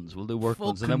Whelan's. We'll do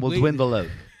Workman's. And then we'll dwindle out.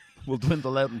 We'll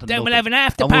dwindle out into Then nothing. we'll have an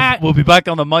after And party. we'll be back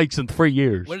on the mics in 3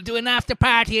 years. We'll do an after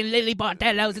party in Lily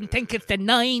Bordello's and think it's the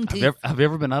 90s. Have you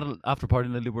ever been at an after party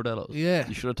in Lily Bordello's? Yeah.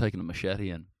 You should have taken a machete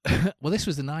in. Well, this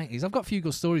was the 90s. I've got a few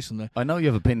good stories from there. I know you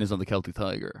have opinions on the Celtic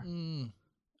Tiger.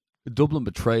 Dublin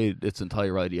betrayed its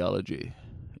entire ideology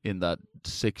in that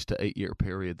 6 to 8 year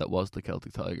period that was the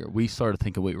Celtic Tiger. We started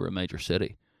thinking we were a major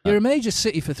city. You're a major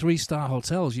city for 3-star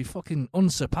hotels. You're fucking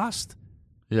unsurpassed.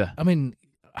 Yeah. I mean,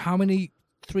 how many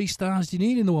 3 stars do you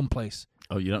need in the one place?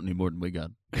 Oh, you don't need more than we got.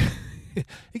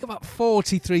 You got about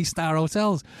 40 3-star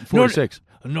hotels. 46.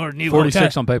 Northern New 46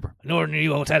 Hotel. on paper. Northern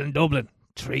New Hotel in Dublin.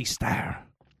 3-star.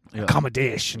 Yeah.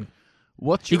 Accommodation.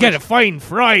 What's You your get a fine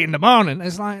fry in the morning.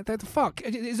 It's like, what the fuck?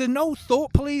 Is there no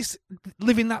thought police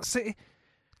live in that city?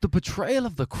 The betrayal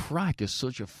of the Crack is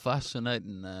such a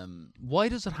fascinating... why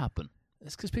does it happen?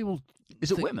 It's because people...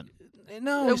 Is it women?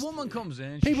 No. A woman comes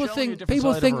in, she's People showing you a think different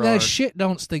side of her their art. shit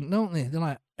don't stink, don't they? They're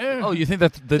like, Oh, you think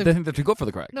that they think they're too good for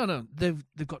the Crack? No, they've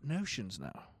got notions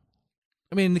now.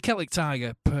 I mean, the Celtic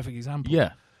Tiger, perfect example.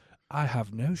 Yeah. I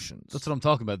have notions. That's what I'm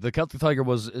talking about. The Celtic Tiger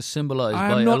was symbolised I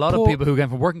am by a not lot poor- of people who came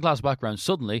from working class backgrounds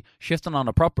suddenly shifting on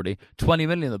a property, 20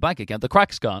 million in the bank account. The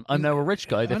crack's gone. I'm now a rich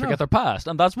guy. They I know. forget their past,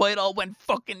 and that's why it all went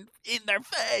fucking in their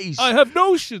face. I have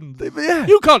notions. Yeah.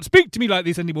 You can't speak to me like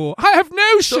this anymore. I have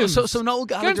notions. So Noel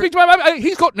Can't Gallagher. speak to my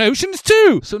he's got notions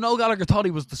too. So Noel Gallagher thought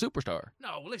he was the superstar.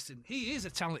 No, listen, he is a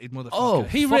talented motherfucker. Oh,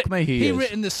 fuck me, he is.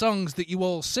 written the songs that you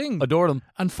all sing. Adore them.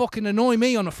 And fucking annoy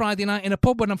me on a Friday night in a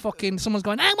pub when I'm fucking someone's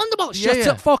going, "Hey, Wonderbolt, Yeah, shut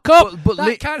yeah. up, fuck up." But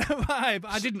that kind of vibe.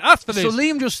 I didn't ask for this. So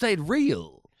Liam just stayed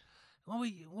real. Well,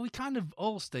 we kind of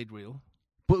all stayed real.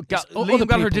 But Liam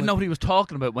Gallagher didn't know what he was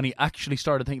talking about when he actually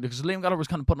started thinking, because Liam Gallagher was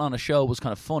kind of putting on a show, was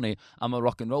kind of funny. I'm a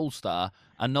rock and roll star,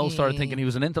 and Noel started thinking he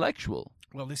was an intellectual.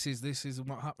 Well, this is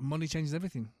what happened. Money changes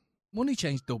everything. Money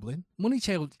changed Dublin. Money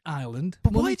changed Ireland.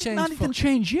 But money why didn't anything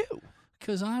change you?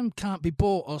 Because I can't be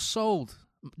bought or sold.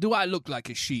 Do I look like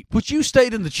a sheep? But you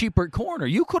stayed in the cheaper corner.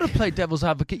 You could have played devil's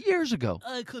advocate years ago.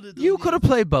 I could have. You could have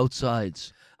played both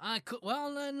sides. I could.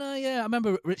 Well, no, yeah. I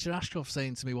remember Richard Ashcroft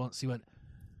saying to me once. He went,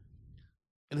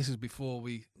 and this was before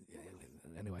we.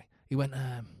 Anyway, he went,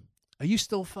 "Are you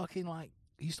still fucking like?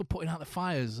 Are you still putting out the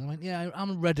fires?" I went, "Yeah,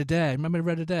 I'm Red Adair. Remember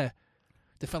Red Adair?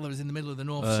 The fella was in the middle of the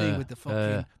North Sea with the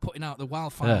fucking putting out the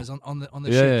wildfires on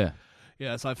the ship."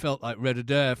 Yeah, so I felt like Red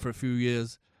Adair for a few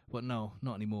years, but no,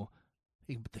 not anymore.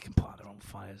 They can put out their own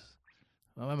fires.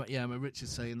 I remember Richard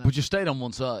saying that. But you stayed on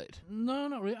one side. No,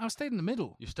 not really. I stayed in the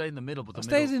middle. You stayed in the middle, but I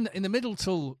stayed in the middle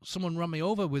till someone ran me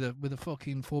over with a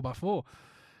fucking 4x4,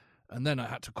 and then I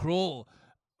had to crawl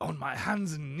on my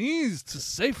hands and knees to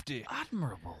safety.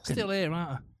 Admirable. Still here, aren't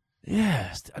I?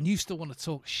 Yeah. And you still want to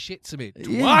talk shit to me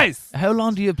Yeah. twice? How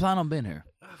long do you plan on being here?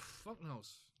 Fuck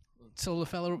knows. Till the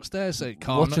fella upstairs say,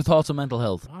 What's your thoughts on mental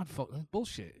health? Fuck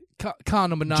bullshit. Car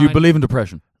number 9. Do you believe in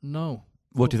depression? No.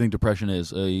 What do you think depression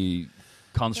is? A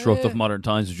construct of modern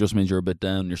times. It just means you're a bit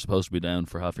down. You're supposed to be down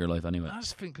for half your life anyway. I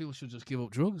just think people should just give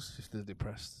up drugs if they're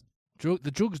depressed. The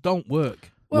drugs don't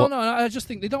work. Well, no, I just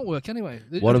think they don't work anyway.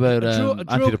 What about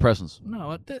antidepressants?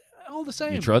 No, all the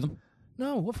same. You tried them?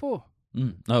 No, what for?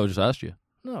 No, I just asked you.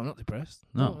 No, I'm not depressed.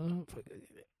 No.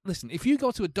 Listen, if you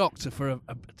go to a doctor for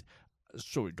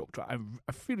sorry, doctor, I'm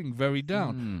feeling very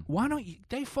down. Why don't you?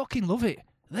 They fucking love it.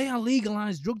 They are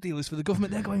legalised drug dealers for the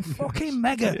government. They're going, fucking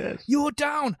mega. Yes. You're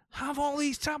down. Have all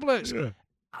these tablets. Yeah.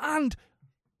 And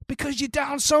because you're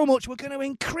down so much, we're going to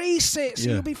increase it. So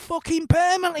you'll be fucking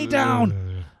permanently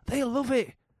down. They love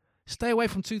it. Stay away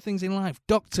from two things in life.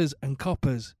 Doctors and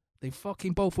coppers. They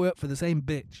fucking both work for the same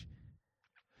bitch.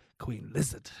 Queen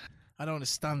Lizard. I don't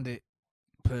understand it.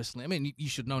 Personally, I mean, you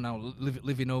should know now.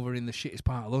 Living over in the shittest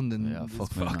part of London, yeah,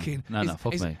 fuck fucking. Me, no,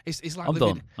 fuck me. It's like I'm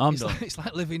living, done. I'm done. It's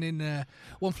like living in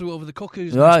One Flew Over the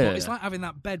Cuckoo's Yeah, Nest. yeah, It's like having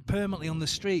that bed permanently on the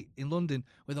street in London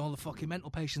with all the fucking mental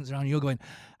patients around. You're going,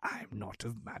 I'm not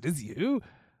as mad as you.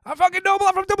 I'm fucking normal.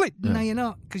 I'm from Dublin. Yeah. No, you're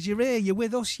not, because you're here. You're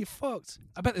with us. You're fucked.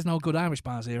 I bet there's no good Irish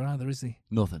bars here either, is there?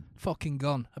 Nothing. Fucking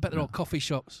gone. I bet they're all coffee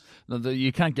shops. No,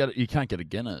 you can't get it. You can't get a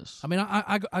Guinness. I mean,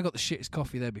 I got the shittest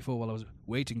coffee there before while I was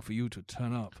waiting for you to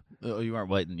turn up. Oh, you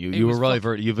weren't waiting. You arrived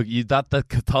early. That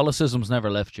Catholicism's never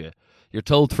left you. You're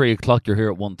told 3:00 you're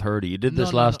here at 1:30. You did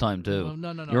this last time too.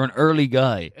 No. You're an early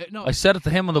guy. No. I said it to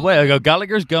him on the way. I go,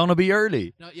 Gallagher's gonna be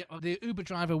early. No, yeah, the Uber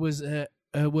driver was a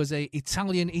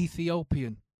Italian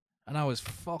Ethiopian, and I was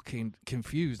fucking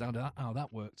confused how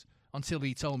that worked until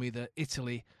he told me that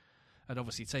Italy had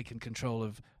obviously taken control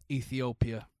of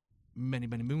Ethiopia many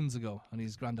moons ago, and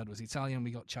his granddad was Italian.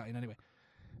 We got chatting anyway.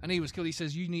 And he was cool. He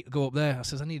says, you need to go up there. I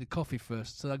says, I need a coffee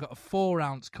first. So I got a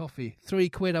 4-ounce coffee,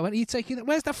 £3. I went, are you taking it?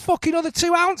 Where's the fucking other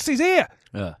 2 ounces here?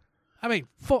 Yeah. I mean,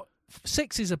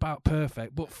 6 is about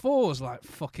perfect, but 4's like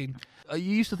fucking... You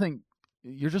used to think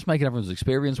you're just making everyone's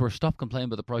experience worse. Stop complaining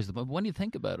about the price. But when you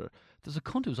think about it, there's a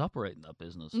cunt who's operating that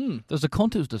business. There's a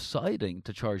cunt who's deciding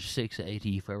to charge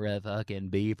 $6.80 for a fucking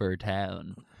Beaver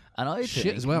Town. And I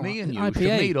think as well. Me and you IPA.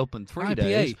 should meet up in 3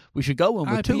 days. We should go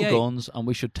in with 2 guns and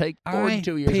we should take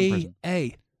 42 years in prison.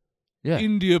 IPA. Yeah.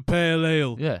 India Pale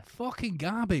Ale. Yeah. Fucking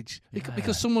garbage. Yeah.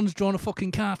 Because someone's drawn a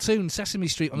fucking cartoon, Sesame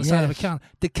Street, on the side of a can.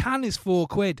 The can is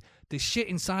 £4. The shit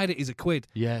inside it is £1.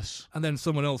 Yes. And then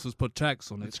someone else has put tax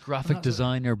on it. It's graphic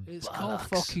designer. It's called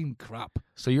fucking crap.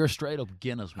 So you're straight up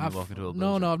Guinness when you walk into a building.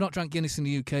 No, I've not drank Guinness in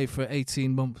the UK for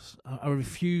 18 months. I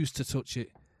refuse to touch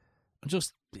it.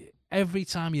 Just every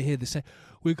time you hear this say,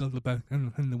 we've got the best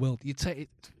in the world, you take it.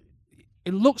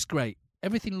 It looks great.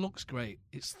 Everything looks great.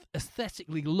 It's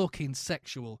aesthetically looking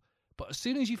sexual. But as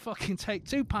soon as you fucking take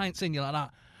 2 pints in, you're like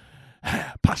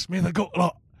that, pass me the gut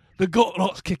lot. The gut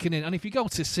lot's kicking in. And if you go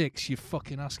to 6, you're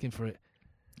fucking asking for it.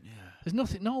 Yeah.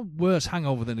 There's no worse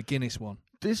hangover than a Guinness one.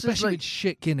 Especially with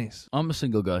shit Guinness. I'm a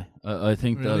single guy. I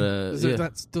think Really? that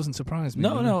That doesn't surprise me.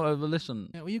 no. Well, listen,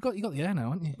 Yeah, well, you got the hair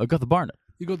now, haven't you? I got the barnet.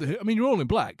 You got the. I mean, you're all in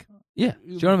black. Yeah,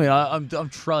 do you know what I mean? I'm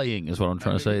trying, is what I'm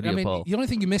trying to say to you, Paul. The only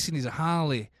thing you're missing is a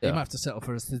Harley. Yeah. You might have to settle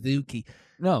for a Suzuki.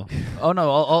 No, oh no,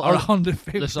 Or a Honda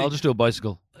 50. Listen, I'll just do a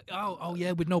bicycle. Oh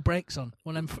yeah, with no brakes on.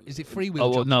 Is it freewheel? Oh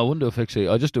well, no, I wouldn't do a fixie.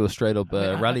 I'll just do a straight up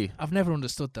rally. I've never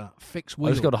understood that fixed wheel.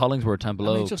 I just go to Hollingsworth, Temple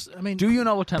Oak. Do you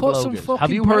know what Temple Oak is?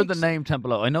 Have you heard the name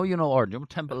Temple Oak? I know you know Arden. Do you know what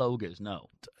Temple Oak is? No.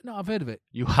 No, I've heard of it.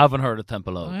 You haven't heard of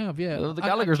Temple Oak? I have, yeah. Well, the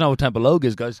Gallaghers know what Temple Oak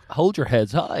is, guys. Hold your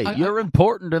heads high. You're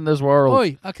important in this world.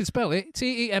 Oi, I can spell it.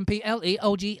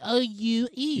 TEMPLEOGOUE.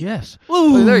 Yes.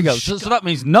 Ooh, well, there you go. So that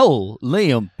means Noel,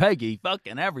 Liam, Peggy,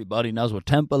 fucking everybody knows what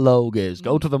Temple Oak is.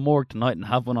 Go to the morgue tonight and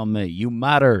have one on me. You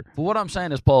matter. But what I'm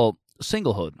saying is, Paul,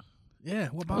 singlehood. Yeah,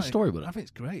 what about What's the story with it? I think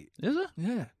it's great. Is it?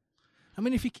 Yeah. I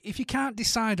mean, if you can't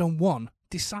decide on one,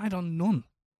 decide on none.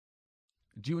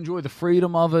 Do you enjoy the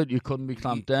freedom of it? You couldn't be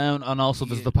clamped down, and also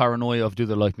there's the paranoia of do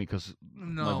they like me because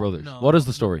my brothers. No, what is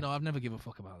the story? No, I've never given a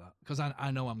fuck about that because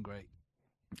I know I'm great.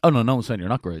 Oh no one's saying you're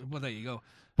not great. Well, there you go.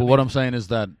 But what I'm saying is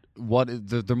that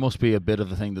there must be a bit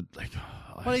of a thing that like.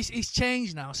 Well, it's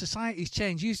changed now. Society's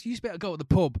changed. You used to be able to go to the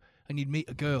pub and you'd meet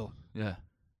a girl. Yeah.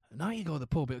 Now you go to the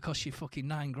pub, it costs you fucking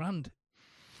 $9,000.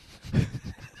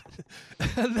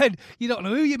 And then you don't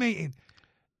know who you're meeting.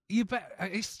 You bet.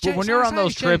 But when you're on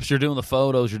those trips, you're doing the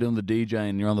photos, you're doing the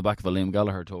DJing, you're on the back of a Liam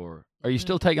Gallagher tour. Are you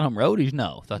still taking home roadies?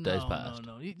 No, that day's passed.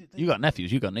 No. You got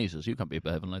nephews, you got nieces. You can't be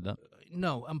behaving like that.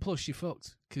 No, and plus you're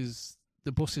fucked because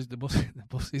the bus is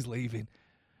leaving.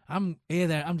 I'm here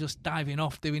there. I'm just diving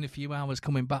off, doing a few hours,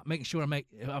 coming back, making sure I make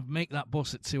that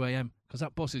bus at 2 a.m. because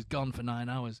that bus is gone for 9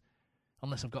 hours.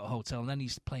 Unless I've got a hotel, and then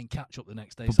he's playing catch up the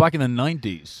next day. But back in the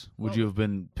 90s, would you have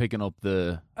been picking up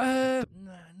the? No,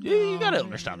 you got to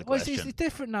understand the question. It's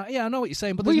different now. Yeah, I know what you're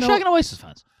saying, but you're shaking Oasis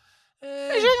fans.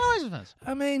 You're shaking Oasis fans.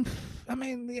 I mean,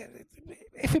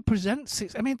 if it presents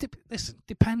it, I mean, listen,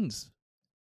 depends.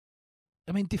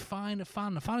 I mean, define a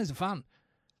fan. A fan is a fan.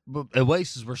 But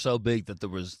Oasis were so big that there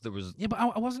was. Yeah, but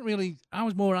I wasn't really. I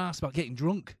was more asked about getting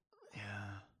drunk.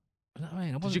 You know what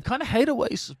I mean? Did you kind of hate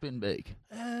Oasis being big?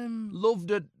 Loved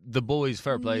it. The boys,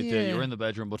 fair play to you. You're in the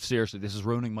bedroom, but seriously, this is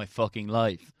ruining my fucking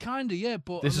life. Kinda, yeah,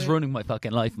 but this is ruining my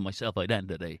fucking life and my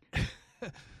self-identity.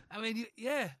 I mean,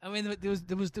 yeah. I mean,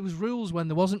 there was rules when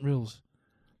there wasn't rules.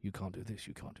 You can't do this.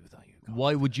 You can't do that.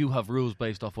 Why would you have rules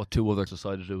based off what two others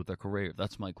decided to do with their career?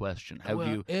 That's my question. How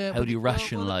do you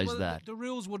rationalise that? The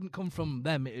rules wouldn't come from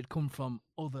them. It'd come from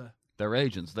other. Their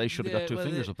agents. They should have got two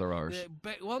fingers up their arse.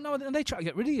 And they try to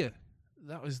get rid of you.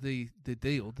 That was the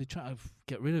deal. They try to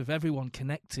get rid of everyone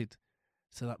connected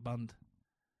to that band.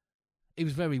 It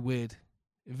was very weird.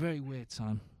 A very weird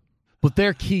time. But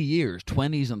their key years,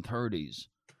 20s and 30s,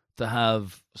 to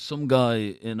have some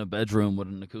guy in a bedroom with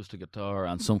an acoustic guitar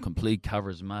and some complete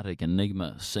charismatic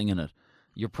enigma singing it.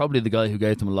 You're probably the guy who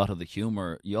gave them a lot of the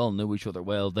humour. You all knew each other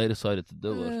well. They decided to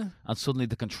do it. And suddenly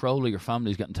the control of your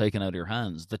family is getting taken out of your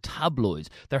hands. The tabloids,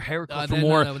 their haircuts were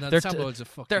more... the tabloids are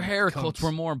fucking their haircuts cunts.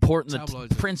 Were more important than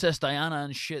Princess Diana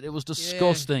and shit. It was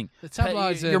disgusting. The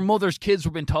tabloids your mother's kids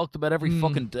were being talked about every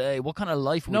fucking day. What kind of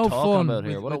life are we talking about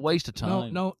here? What a waste of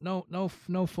time. No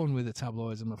fun with the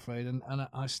tabloids, I'm afraid. And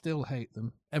I still hate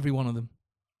them. Every one of them.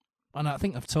 And I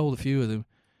think I've told a few of them.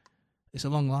 It's a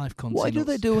long life concept. Why do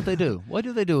they do what they do?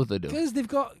 Because they've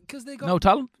got no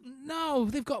talent. No,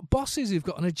 they've got bosses who've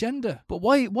got an agenda. But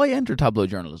why enter tabloid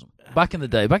journalism? Back in the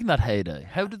day, back in that heyday,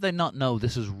 how did they not know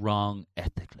this is wrong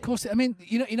ethically? Of course, I mean,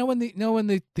 you know when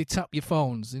they tap your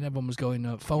phones and everyone was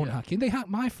going phone hacking. They hacked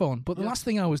my phone, but the last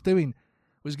thing I was doing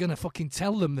was going to fucking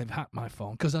tell them they've hacked my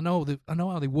phone because I know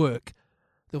how they work.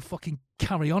 They'll fucking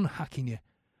carry on hacking you.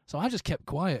 So I just kept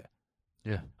quiet.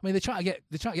 Yeah, I mean they try to get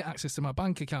access to my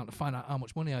bank account to find out how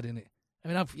much money I had in it.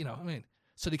 I mean,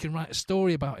 so they can write a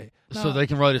story about it. So they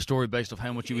can write a story based off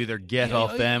how much you either get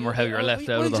off them or how you're left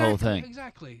out of the whole thing.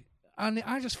 Exactly, and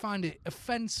I just find it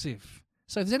offensive.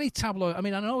 So if there's any tabloid, I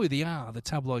mean, I know who they are, the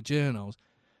tabloid journals,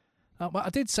 but I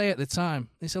did say at the time,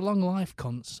 it's a long life,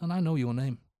 cunts, and I know your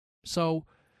name. So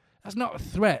that's not a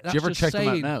threat. That's Do you ever check saying,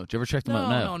 them out now? Do you ever check them out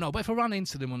now? No. But if I ran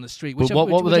into them on the street, but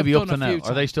what would they be up to now?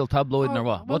 Are they still tabloiding or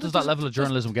what? Well, What does that level of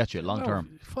journalism get you long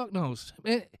term? Fuck knows.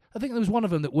 I think there was one of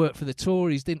them that worked for the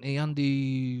Tories, didn't he?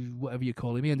 Andy, whatever you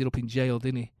call him. He ended up in jail,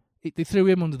 didn't he? They threw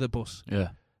him under the bus. Yeah.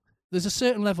 There's a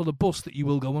certain level of bus that you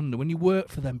will go under when you work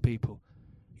for them people.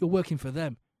 You're working for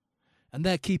them, and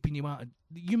they're keeping you out.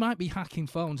 You might be hacking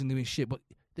phones and doing shit, but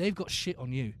they've got shit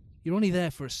on you. You're only there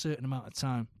for a certain amount of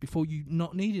time before you're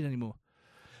not needed anymore.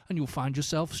 And you'll find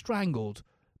yourself strangled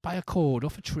by a cord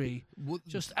off a tree.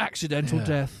 Just accidental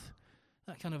death.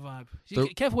 That kind of vibe. So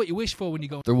careful what you wish for when you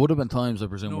go. There would have been times, I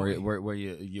presume, No. where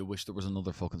you wish there was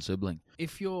another fucking sibling.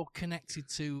 If you're connected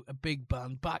to a big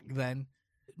band back then,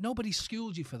 nobody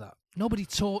schooled you for that. Nobody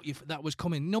taught you that was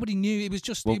coming. Nobody knew. It was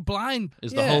just blind.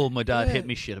 Is the whole my dad hit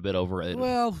me shit a bit overrated?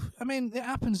 Well, I mean, it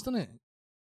happens, doesn't it?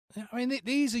 I mean,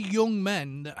 these are young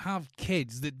men that have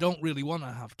kids that don't really want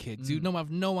to have kids, who don't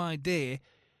have no idea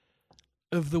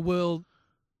of the world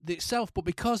itself, but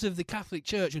because of the Catholic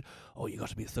Church, and you got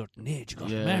to be a certain age, you got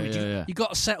to be married, you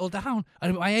got to settle down,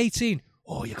 and by 18,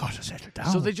 you got to settle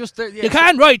down. So they just you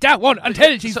can't write that one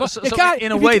until you can't.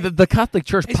 In a way, the Catholic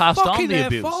Church passed on the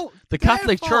abuse. Fault. The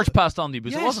Catholic Church passed on the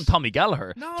abuse. Yes. It wasn't Tommy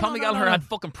Gallagher. No, Tommy Gallagher had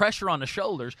fucking pressure on his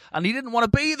shoulders, and he didn't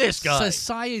want to be this guy.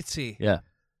 Society. Yeah.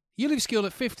 You leave school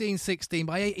at 15, 16.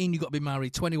 By 18, you got to be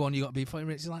married. 21, you got to be fucking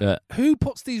rich. Like, who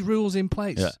puts these rules in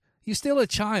place? Yeah. You're still a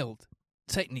child.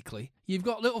 Technically, you've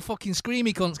got little fucking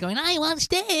screamy cunts going, I want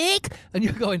steak, and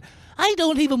you're going, I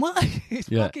don't even want. It's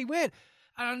fucking weird.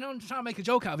 And I'm not trying to make a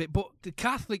joke out of it, but the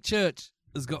Catholic Church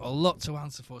has got a lot to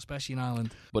answer for, especially in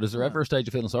Ireland. But is there ever a stage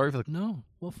of feeling sorry for the? No,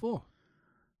 what for?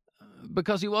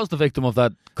 Because he was the victim of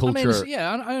that culture. I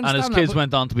understand. And his kids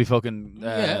went on to be fucking.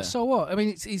 So what? I mean,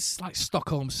 it's like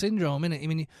Stockholm syndrome, isn't it? I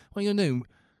mean, what you do?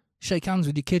 Shake hands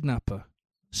with your kidnapper.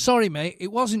 Sorry, mate,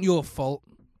 it wasn't your fault,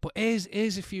 but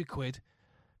here's a few quid.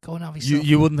 Go and have yourself.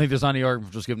 You wouldn't think there's any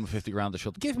argument for just giving him 50 grand to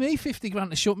shut. Give me 50 grand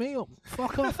to shut me up.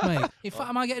 Fuck off, mate. In fact,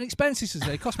 am I getting expenses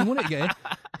today? It cost me money to get in.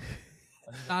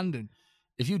 London.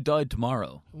 If you died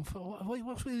tomorrow,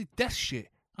 what's with the death shit?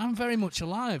 I'm very much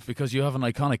alive. Because you have an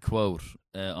iconic quote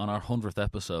on our 100th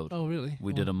episode. Oh, really?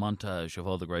 We did a montage of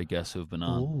all the great guests who've been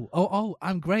on. Oh,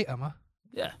 I'm great, am I?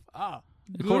 Yeah.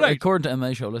 Great. According to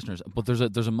MA Show listeners. But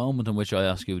there's a moment in which I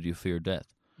ask you, do you fear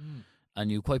death? And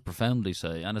you quite profoundly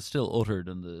say, and it's still uttered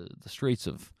in the streets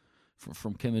of,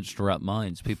 from Kimmage to Rat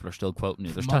Mines, people are still quoting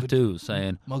you. There's tattoos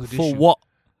saying, for what?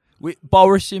 With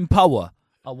Boris in power,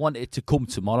 I want it to come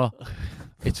tomorrow.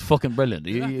 It's fucking brilliant.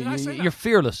 You're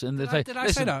fearless. In the did I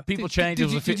say that? People change.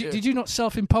 Did you not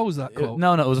self-impose that quote?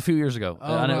 No, it was a few years ago.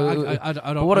 I don't.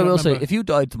 But what I will say, if you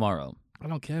died tomorrow, I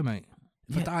don't care, mate.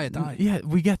 If I die, I die. Yeah,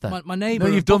 we get that. My neighbour.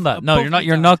 No, you've done that. No,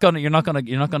 you're not gonna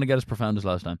get as profound as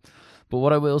last time. But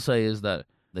what I will say is that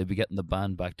they'd be getting the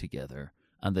band back together,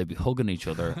 and they'd be hugging each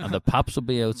other, and the paps would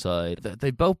be outside.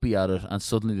 They'd both be at it, and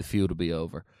suddenly the feud would be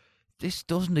over. This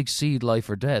doesn't exceed life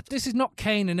or death. This is not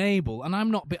Cain and Abel, and I'm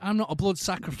not a blood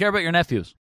sacrifice. You care about your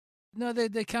nephews? No,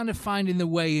 they're kind of finding the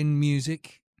way in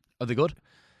music. Are they good?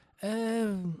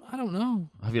 I don't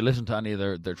know. Have you listened to any of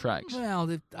their tracks?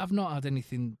 Well, I've not had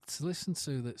anything to listen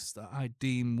to that I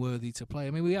deem worthy to play.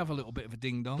 I mean, we have a little bit of a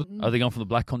ding dong. Are they going for the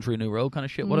Black Country New Road kind of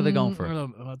shit? What are they going for?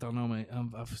 I don't know, mate.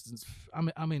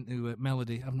 I'm into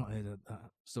melody. I've not heard of that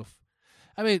stuff.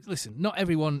 I mean, listen, not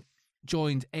everyone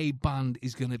joined a band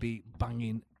is going to be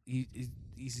banging.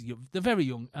 They're very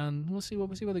young, and we'll see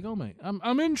where they go, mate.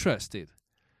 I'm interested,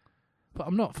 but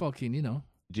I'm not fucking,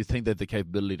 Do you think they have the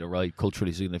capability to write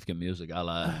culturally significant music, a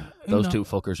la those two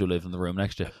fuckers who live in the room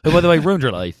next to you? Who, by the way, ruined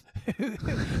your life.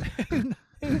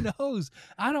 Who knows?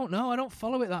 I don't know. I don't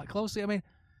follow it that closely. I mean,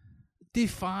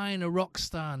 define a rock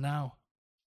star now.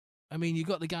 I mean, you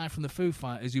got the guy from the Foo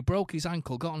Fighters who broke his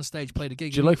ankle, got on stage, played a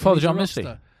gig. Do you like Father John Misty?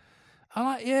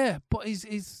 But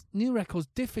his new record's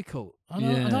difficult. I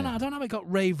don't know how it got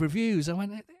rave reviews. I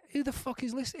went, who the fuck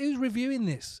is listening? Who's reviewing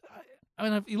this? I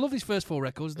mean, you love his first four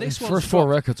records. His first four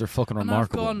records are fucking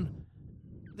remarkable. I've gone,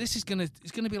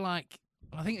 it's gonna be like,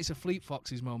 I think it's a Fleet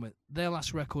Foxes moment. Their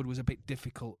last record was a bit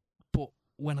difficult, but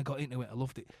when I got into it, I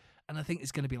loved it. And I think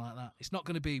it's going to be like that. It's not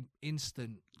going to be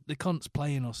instant. The cunt's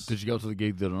playing us. Did you go to the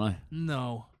gig the other night?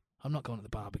 No. I'm not going to the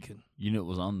Barbican. You knew it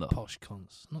was on, though. Posh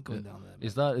cunts. I'm not going down there.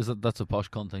 Mate. That's a posh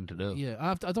cunt thing to do? Yeah.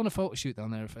 I've done a photo shoot down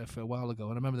there for a while ago,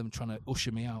 and I remember them trying to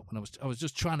usher me out, and I was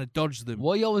just trying to dodge them.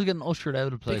 Why are you always getting ushered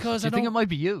out of places? Because do you think it might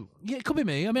be you? Yeah, it could be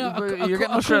me. I mean, you're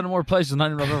getting ushered out of more places than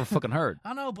I've ever fucking heard.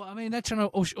 I know, but I mean, they're trying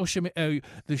to usher me out.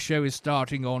 The show is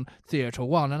starting on Theatre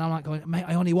 1, and I'm like going, mate,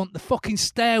 I only want the fucking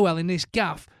stairwell in this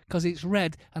gaff because it's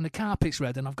red and the carpet's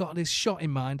red, and I've got this shot in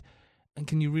mind. And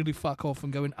can you really fuck off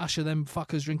and go and usher them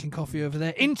fuckers drinking coffee over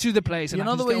there into the place? You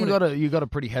know the way you got a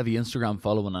pretty heavy Instagram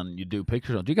following and you do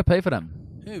pictures on. Do you get paid for them?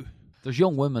 Who? There's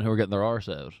young women who are getting their arse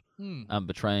out and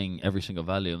betraying every single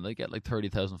value, and they get like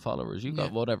 30,000 followers. You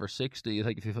got whatever 60. You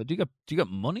think if do you get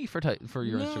money for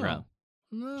your Instagram?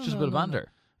 No, it's just a bit of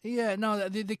banter. No. Yeah, no,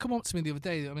 they come up to me the other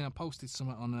day. I mean, I posted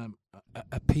something on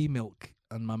a pea milk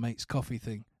and my mate's coffee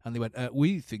thing, and they went,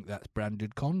 "We think that's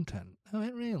branded content." I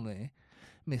went, "Really?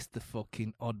 Mr.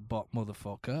 fucking oddbot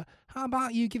motherfucker. How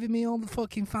about you giving me all the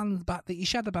fucking fans back that you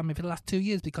shadow banned me for the last 2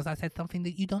 years because I said something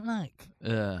that you don't like?"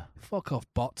 Yeah. Fuck off,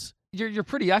 bots. You're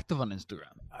pretty active on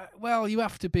Instagram. Well, you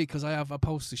have to be because I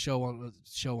post the show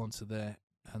onto there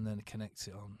and then connect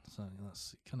it on. So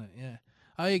that's kind of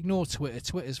I ignore Twitter.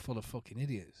 Twitter's full of fucking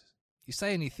idiots. You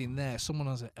say anything there, someone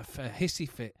has a hissy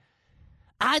fit.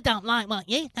 I don't like what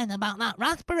you said about that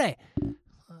raspberry. What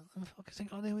the fuck has it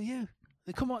got to do with you?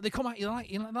 They come at you like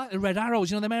the red arrows,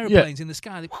 them aeroplanes in the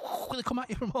sky. They come at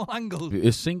you from all angles.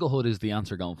 If singlehood is the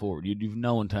answer going forward, you've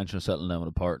no intention of settling down with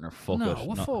a partner. Fuck it.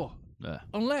 What for? Yeah.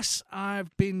 Unless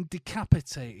I've been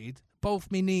decapitated,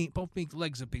 both me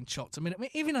legs have been chopped. I mean,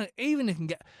 even if I can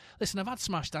get. Listen, I've had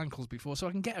smashed ankles before, so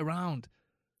I can get around.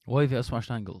 Why have you had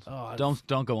smashed ankles? Oh,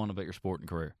 don't go on about your sporting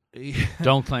career.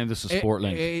 Don't claim this is sport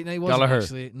link. It wasn't Gallagher,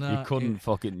 actually. No, you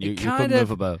couldn't you couldn't live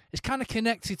about. It's kind of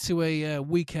connected to a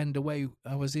weekend away.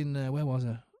 I was in where was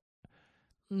I?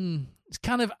 It's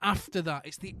kind of after that.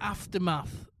 It's the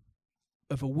aftermath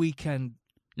of a weekend.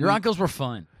 Your ankles were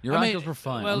fine. Ankles were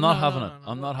fine. Well, I'm not having it.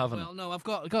 I'm not having it. Well, no, I've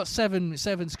got seven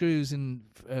screws and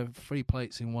 3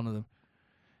 plates in one of them.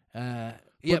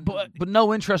 But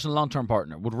no interest in a long-term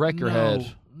partner would wreck your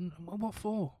head. What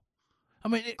for? I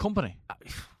mean, company.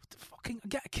 I'd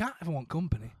get a cat if I want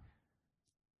company.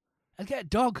 I'd get a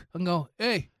dog and go,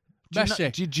 hey,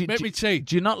 Bessie, make me tea.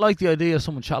 Do you not like the idea of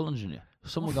someone challenging you?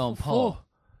 Someone going, Paul?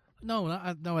 No,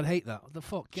 I'd hate that. The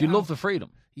fuck? Do you love the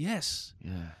freedom? Yes.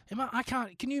 Yeah. I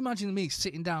can't. Can you imagine me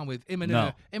sitting down with him and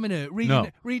her,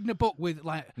 reading a book with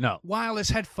wireless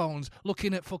headphones,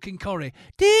 looking at fucking Corrie?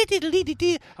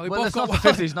 Well, it's not the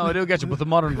 50s. No, I do get you, but the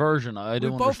modern version, I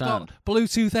do understand. Got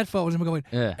Bluetooth headphones, and we're going,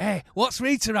 hey, what's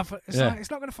Rita? It's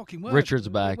not going to fucking work. Richard's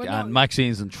back, and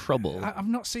Maxine's in trouble. I've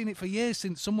not seen it for years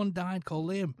since someone died called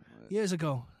Liam years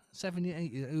ago. 7,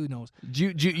 8, who knows? Do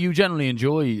you generally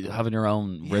enjoy having your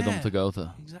own rhythm to go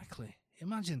to? Exactly.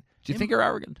 Imagine. Do you think you're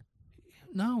arrogant?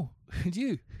 No. Do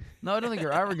you? No, I don't think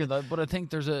you're arrogant, but I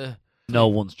think there's no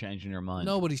one's changing your mind.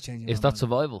 Nobody's changing. Is that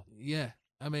survival? Yeah.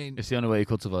 I mean, it's the only way you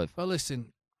could survive. Well,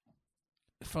 listen.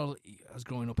 As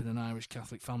growing up in an Irish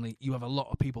Catholic family, you have a lot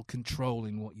of people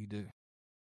controlling what you do,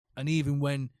 and even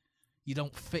when you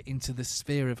don't fit into the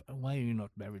sphere of why are you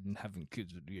not married and having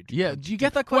kids? Yeah. Do you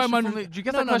get that question? Do you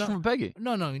get that question from Peggy?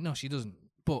 No, she doesn't.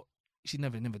 But she's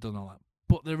never done all that.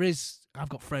 But I've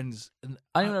got friends. And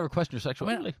I never question your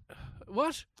sexuality.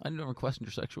 What? I never question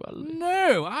your sexuality.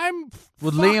 No,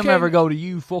 Would Liam ever go to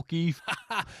you, fuck Eve?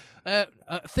 I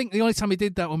think the only time he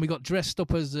did that when we got dressed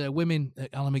up as women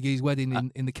at Alan McGee's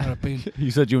wedding in the Caribbean.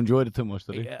 You said you enjoyed it too much,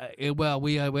 did he? Well,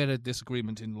 we had a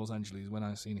disagreement in Los Angeles when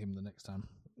I seen him the next time.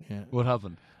 Yeah. What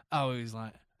happened? Oh, he was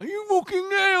like, are you fucking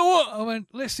there or what? I went,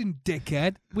 listen,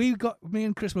 dickhead. Me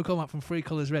and Chris McCormack from Three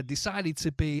Colours Red decided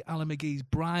to be Alan McGee's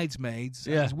bridesmaids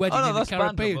at his wedding in the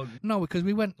Caribbean. No, because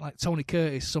we went like Tony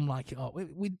Curtis, Some Like It Hot.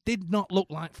 We did not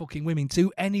look like fucking women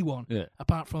to anyone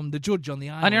apart from the judge on the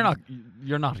island. And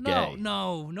you're not gay.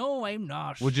 No, I'm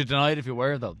not. Would you deny it if you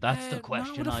were, though? That's the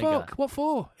question I got. What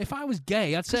for? If I was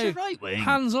gay, I'd say, you're right wing.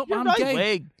 Hands up, I'm right gay.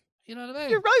 Wing. You know what I mean?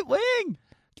 You're right wing.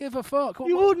 Give a fuck.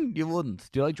 You wouldn't.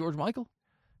 Do you like George Michael?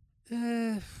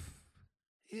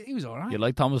 He was all right. You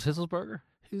like Thomas Hitzelsberger?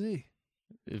 Who's he?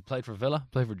 He played for Villa,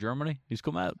 played for Germany. He's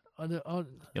come out. You like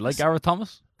listen. Gareth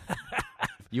Thomas?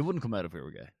 You wouldn't come out if you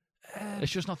were gay.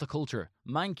 It's just not the culture.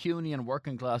 Mancunian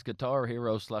working class guitar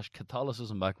hero /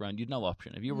 Catholicism background, you'd no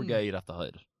option. If you were gay, you'd have to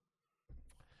hide it.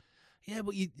 Yeah,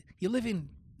 but you live in...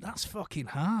 That's fucking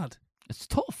hard. It's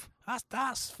tough.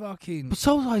 That's fucking... But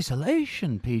so's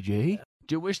isolation, PG.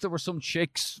 Do you wish there were some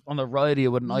chicks on the radio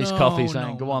with an iced coffee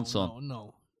saying, go on, son?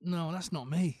 No, that's not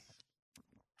me.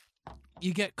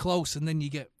 You get close and then you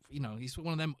get... it's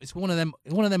one of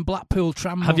them Blackpool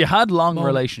tram. Have you had long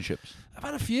relationships? I've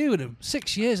had a few of them.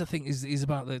 6 years, I think, is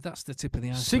about that's the tip of the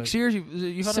iceberg. 6 years?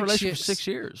 You've had a relationship for 6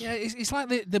 years? Yeah, it's like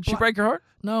the Did she break your heart?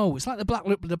 No, it's like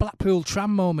the Blackpool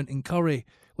tram moment in Corrie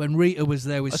when Rita was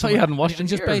there with. I thought you hadn't watched it. And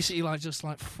just basically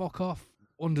like fuck off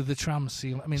under the tram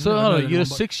seal. I mean, so you had a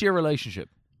 6 year relationship.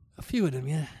 A few of them,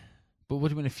 yeah. But what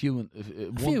do you mean a few?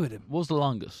 A few of them. What was the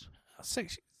longest?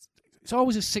 6. It's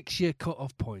always a 6 year cut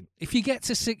off point. If you get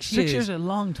to 6 years, 6 years is a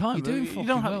long time. You do fucking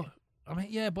well. I mean,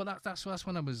 yeah, but that's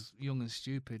when I was young and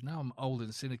stupid. Now I'm old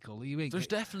and cynical. There's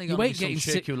definitely going to be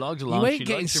some chick who logs along. You ain't she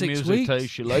getting likes 6 your music weeks.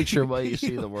 taste. She likes your way you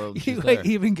see the world. You ain't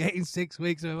even getting 6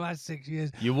 weeks of the last 6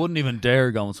 years. You wouldn't even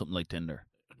dare go on something like Tinder.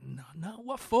 No,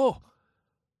 what for?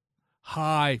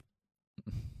 Hi.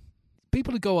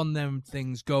 People who go on them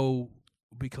things go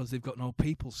because they've got no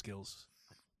people skills.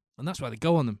 And that's why they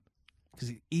go on them.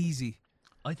 Because it's easy.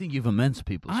 I think you've immense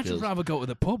people skills. I'd just rather go to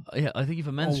the pub. Yeah, I think you've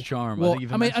immense charm. Well, I think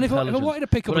you've immense and if I wanted to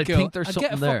pick up a girl, I'd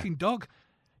get a fucking dog.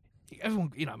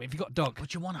 Everyone, if you got a dog.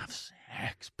 But you want to have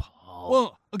sex, Paul.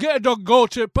 Well, I get a dog, go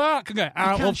to the park. Okay, You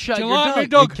can't shag do you your like dog. me,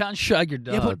 dog? You can't shag your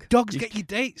dog. Yeah, but dogs You get you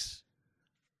dates.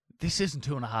 This isn't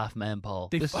 2.5 Men, Paul.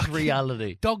 They This is fucking-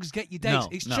 reality. Dogs get you dates. No,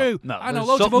 it's no, true. no. I know There's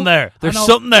loads something of there. There's I know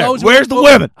something there. loads of Where's the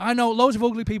ugly- women? I know loads of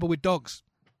ugly people with dogs.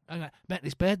 I met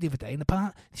this bird the other day in the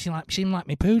park. She seemed like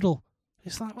me poodle.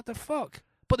 It's like, what the fuck?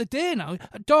 But the day now,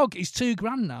 a dog is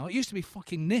 $2,000 now. It used to be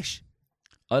fucking niche.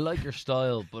 I like your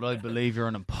style, but I believe you're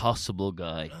an impossible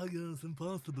guy. Oh, yeah, it's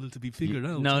impossible to be figured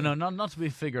out. No, not to be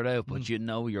figured out, but you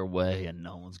know your way, and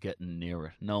no one's getting near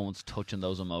it. No one's touching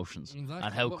those emotions. Exactly.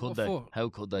 And how What could they? for? How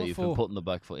could they? What You've for? been putting the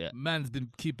back foot yet. Man's been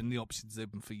keeping the options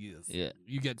open for years. Yeah.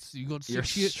 You got You're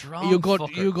 6 years. strong, You got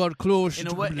fucker. close. In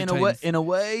to a way, couple in of a way, times. in a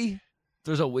way,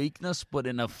 there's a weakness, but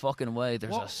in a fucking way,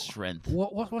 there's What- a strength.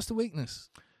 What's the weakness?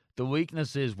 The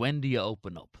weakness is, when do you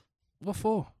open up? What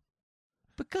for?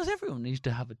 Because everyone needs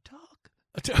to have a talk.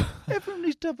 A dog. Everyone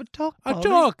needs to have a talk. A Paulie.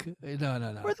 dog.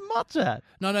 No. Where the mods at?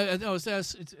 No. It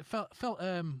felt.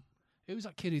 It was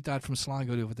that kid who died from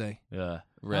Sligo the other day. Yeah,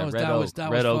 Red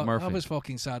Red Oak Murphy. That was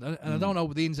fucking sad. And I don't know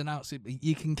the ins and outs.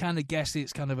 You can kind of guess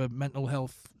it's kind of a mental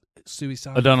health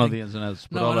suicide. I don't know thing. the ins and outs,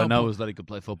 but No, all I I know, know but- is that he could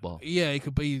play football. Yeah, it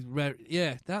could be rare.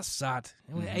 Yeah, that's sad.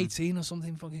 Mhm. 18 or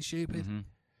something fucking stupid. Mhm.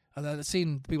 And I've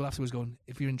seen people afterwards going,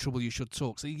 if you're in trouble, you should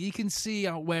talk. So you can see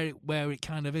out where it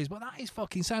kind of is. But that is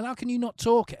fucking sad. How can you not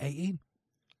talk at 18?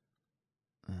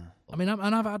 I mean,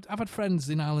 I've had friends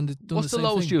in Ireland that done What's the the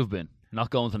same lowest thing. you've been? Not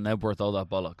going to Nebworth, all that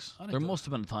bollocks. I don't There know. must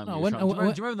have been a time. No, when when- you were trying-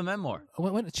 when- do you remember the memoir? I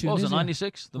went to What was Tunisia. it,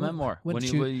 96? The Went- memoir. went When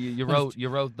to you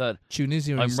wrote that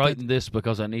Tunisia. I'm instead. writing this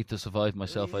because I need to survive my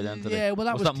self-identity. Yeah, well,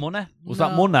 that was that money? Was No,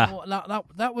 that money?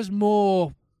 That was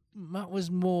more. That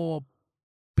was more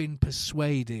being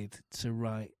persuaded to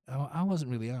write. I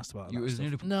wasn't really asked about that. You was stuff.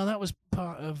 nearly- No, that was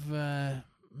part of.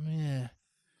 Yeah,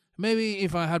 maybe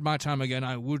if I had my time again,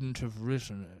 I wouldn't have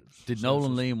written it. Did So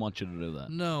Nolan it's- Liam want you to do that?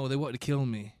 No, they wanted to kill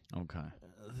me. Okay.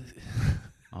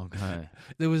 Okay.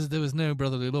 There was no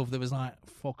brotherly love. There was like,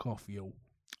 fuck off, yo.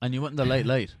 And you went in the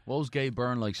late. What was Gay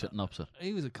Byrne like sitting opposite?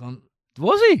 He was a cunt.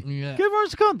 Was he? Yeah. Gay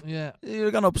Byrne's a cunt. Yeah.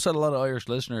 You're going to upset a lot of Irish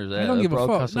listeners. I don't give a fuck.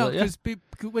 broadcast No, that, yeah.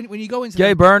 because when you go into Gay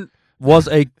the- Byrne was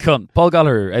a cunt. Paul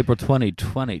Gallagher, April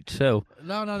 2022.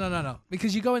 No.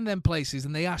 Because you go in them places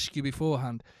and they ask you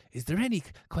beforehand, is there any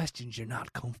questions you're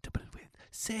not comfortable with?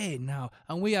 Say it now.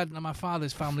 And we had my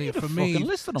father's family You'd have for me. fucking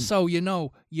listed 'em. So,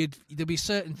 there'd be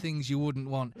certain things you wouldn't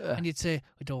want. Yeah. And you'd say,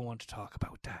 I don't want to talk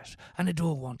about that. And I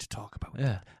don't want to talk about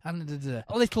Yeah. that. And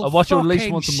a little I watch it at fucking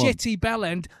least once a month. shitty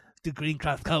bellend, the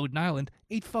Greencraft Code in Ireland,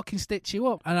 he'd fucking stitch you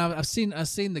up. And I've seen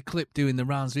the clip doing the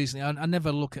rounds recently. I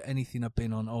never look at anything I've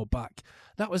been on or back.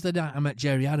 That was the night I met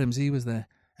Jerry Adams. He was there.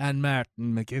 And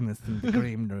Martin McGuinness in the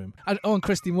green room. And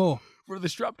Christy Moore. Were they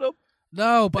strapped up?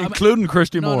 No, but Including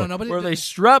Christy No, Moore. no, but Were they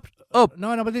strapped up?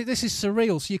 No, but this is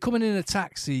surreal. So you're coming in a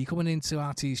taxi, you're coming into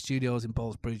RT Studios in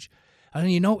Ballsbridge, and then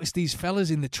you notice these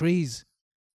fellas in the trees,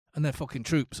 and they're fucking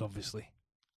troops, obviously.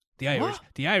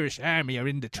 The Irish army are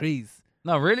in the trees.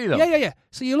 No, really though. Yeah.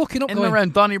 So you're looking up, In going, and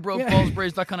around Donnybrook, Yeah.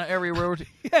 Ballsbridge, that kind of area road.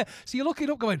 yeah. So you're looking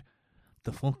up, going,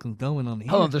 the fuck is going on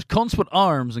here? Hold on, there's cunts with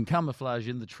arms and camouflage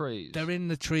in the trees. They're in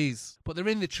the trees, but they're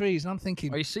in the trees, and I'm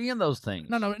thinking, Are you seeing those things?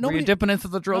 No, Were nobody- you dipping into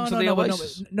the drugs no, of the no,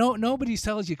 Oasis? no, nobody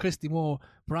tells you Christy Moore,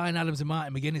 Brian Adams, and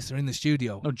Martin McGuinness are in the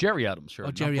studio. No, Jerry Adams, sure. Oh,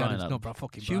 not Jerry Brian Adams, no, bro,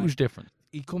 fucking Huge Brian. difference.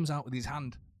 He comes out with his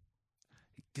hand.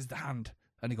 He gives the hand,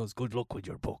 and he goes, "Good luck with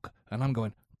your book." And I'm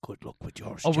going, "Good luck with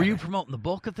yours." Oh, were you Jerry." promoting the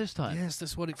book at this time? Yes,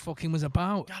 that's what it fucking was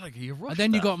about. Gallagher, you rushed And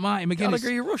then you that. got Martin McGuinness.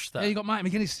 Gallagher, you rushed that. Yeah, you got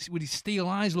Martin McGuinness with his steel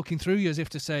eyes looking through you as if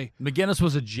to say, McGuinness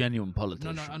was a genuine "No,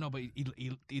 politician. no, I know," but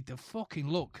he the fucking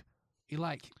look. He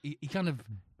kind of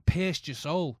pierced your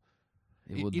soul.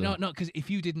 He would You know, though. no, because if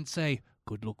you didn't say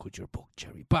 "Good luck with your book,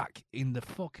 Jerry," back in the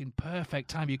fucking perfect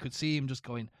time, you could see him just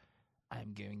going,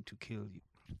 "I'm going to kill you."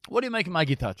 What do you make of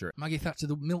Maggie Thatcher? Maggie Thatcher,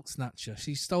 the milk snatcher.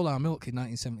 She stole our milk in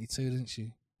 1972, didn't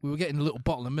she? We were getting a little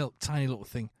bottle of milk, tiny little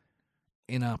thing,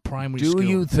 in our primary Do school.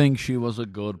 you think she was a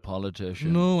good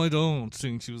politician? No, I don't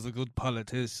think she was a good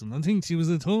politician. I think she was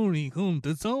a Tory cunt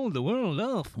that sold the world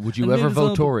off. Would you And ever lives vote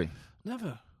on- Tory?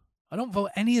 Never. I don't vote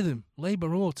any of them,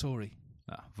 Labour or Tory.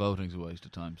 Ah, voting's a waste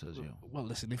of time, says you. Well,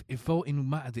 listen, if voting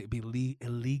mattered, it'd be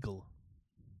illegal.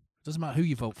 Doesn't matter who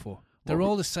you vote for. They're What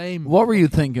all the same. What were you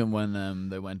thinking when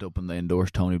they went up and they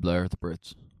endorsed Tony Blair at the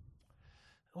Brits?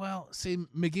 Well, see, Alan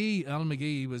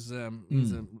McGee was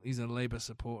he's a Labour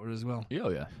supporter as well, Yeah,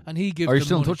 yeah. and he gives. Are you them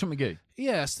still in money. touch with McGee?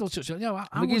 Yeah, still touch. Yeah,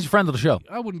 I McGee's wouldn't- a friend of the show.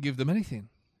 I wouldn't give them anything.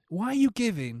 Why are you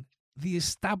giving the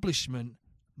establishment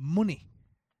money?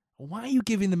 Why are you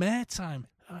giving them airtime?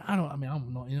 I'm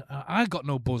not. I got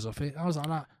no buzz off it. I was like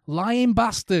that. Lying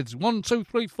bastards. 1, 2,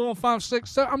 3, 4, 5, 6,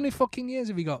 7. How many fucking years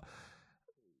have you got?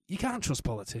 You can't trust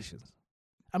politicians.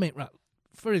 I mean, right,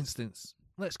 for instance,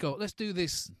 let's do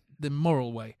this the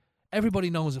moral way. Everybody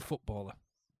knows a footballer.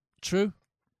 True?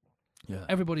 Yeah.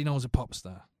 Everybody knows a pop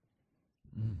star.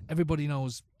 Everybody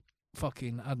knows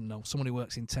fucking, I don't know, someone who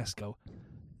works in Tesco.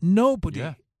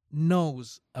 Nobody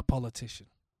knows a politician.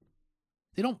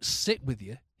 They don't sit with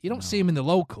you. You don't see them in the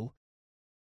local.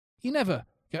 You never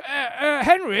go,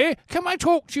 Henry, can I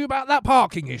talk to you about that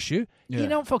parking issue? Yeah. You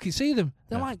don't fucking see them.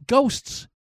 They're like ghosts.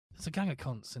 There's a gang of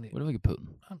cunts in it. What do we get Putin?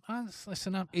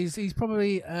 Listen, he's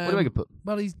probably... what do we get Putin?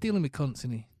 Well, he's dealing with cunts,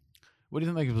 isn't he? What do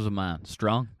you think he was a man?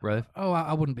 Strong, brave? Oh,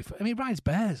 I wouldn't be... I mean, he rides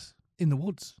bears in the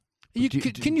woods.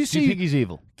 Can you see... Do you think he's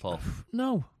evil, Paul?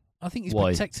 No. I think he's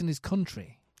protecting his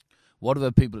country. What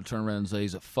about people that turn around and say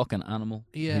he's a fucking animal?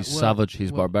 Yeah, he's savage,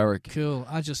 he's barbaric. Cool.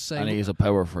 I just say... And he's a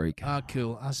power freak.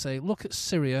 Cool. I say, look at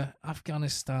Syria,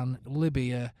 Afghanistan,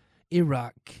 Libya,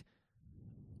 Iraq.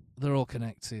 They're all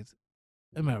connected.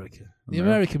 America. The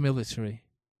American military.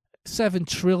 7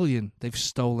 trillion they've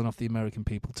stolen off the American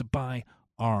people to buy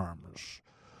arms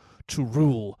to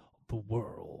rule the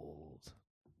world.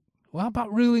 Well, how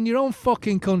about ruling your own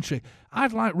fucking country?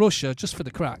 I'd like Russia, just for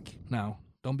the crack. Now,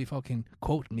 don't be fucking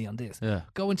quoting me on this. Yeah.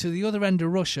 Going to the other end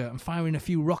of Russia and firing a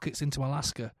few rockets into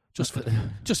Alaska just for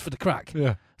the crack.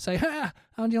 Yeah. Say, how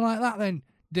do you like that then,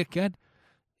 dickhead?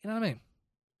 You know what I mean?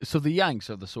 So the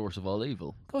Yanks are the source of all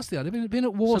evil. Of course they are. They've been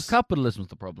at war. So capitalism's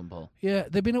the problem, Paul. Yeah,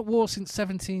 they've been at war since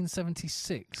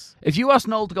 1776. If you asked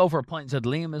Noel to go for a pint and said,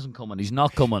 Liam isn't coming, he's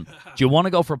not coming, do you want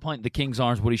to go for a pint in the King's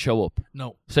Arms, would he show up?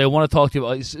 No. Say, I want to talk to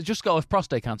you. Just go, I've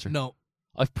prostate cancer. No.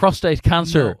 I've prostate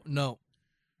cancer. No.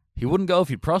 He wouldn't go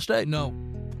if you'd prostate? No.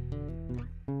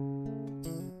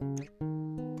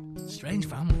 Strange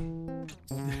family.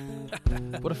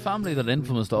 But a family that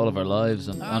influenced all of our lives.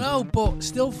 I know, but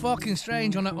still fucking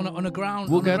strange on a ground.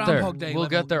 We'll get there. We'll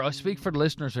get there. I speak for the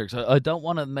listeners here because I don't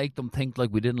want to make them think like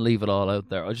we didn't leave it all out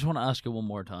there. I just want to ask you one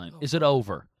more time. Is it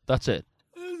over? That's it.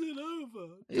 Is it over?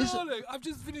 Darling, I've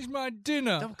just finished my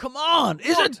dinner. No, come on.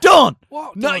 Is it done?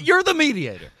 What? No, you're the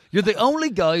mediator. You're the only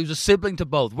guy who's a sibling to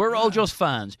both. We're all just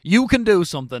fans. You can do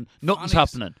something. Nothing's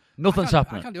happening. Nothing's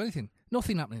happening. I can't do anything.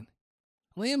 Nothing happening.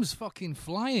 Liam's fucking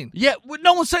flying. Yeah,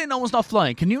 no one's saying no one's not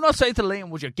flying. Can you not say to Liam,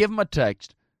 would you give him a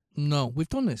text? No, we've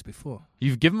done this before.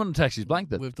 You've given him a text, he's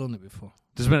blanked it. We've done it before.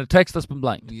 There's been a text that's been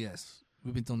blanked? Yes,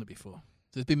 we've done it before.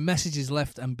 There's been messages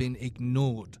left and been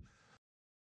ignored.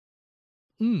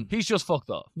 He's just fucked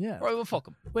off. Yeah. All right, well, fuck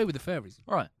him. Away with the fairies.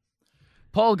 All right.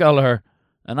 Paul Gallagher,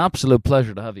 an absolute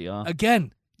pleasure to have you on.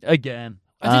 Again. I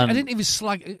didn't even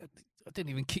slag... I didn't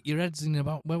even kick your heads in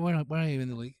about... Where are you in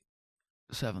the league?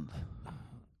 7th.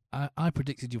 I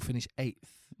predicted you'll finish 8th.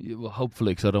 Yeah, well,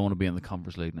 hopefully, because I don't want to be in the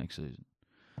Conference League next season.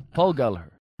 Paul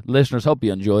Gallagher. Listeners, hope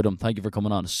you enjoyed him. Thank you for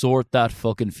coming on. Sort that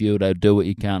fucking feud out. Do what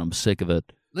you can. I'm sick of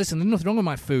it. Listen, there's nothing wrong with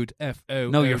my food.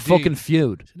 F-O-O-D. No, you're fucking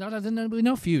feud. No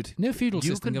feud. No feudal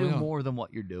system going on. You can do more than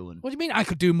what you're doing. What do you mean I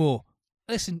could do more?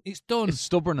 Listen, it's done. It's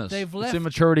stubbornness. They've left. It's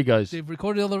immaturity, guys. They've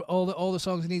recorded all the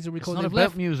songs they need to record. It's not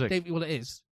about music. Well, it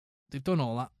is. They've done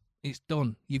all that. It's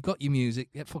done. You've got your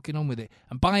music. Get fucking on with it.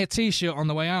 And buy a T-shirt on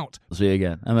the way out. See you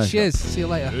again. Cheers. See you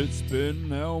later. It's been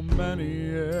how many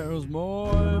years,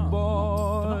 my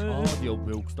boy? Audio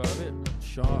book started.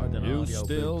 You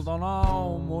still don't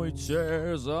know my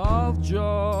tears of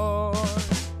joy.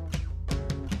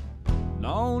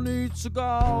 No need to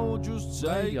go, just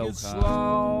take it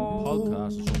slow.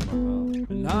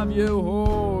 And have you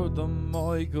heard the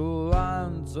Michael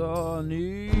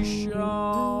Anthony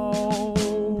show?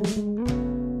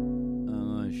 A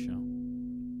nice show.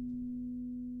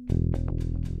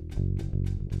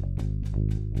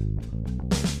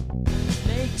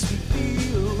 Makes me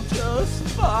feel just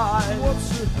fine.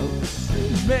 What's it help to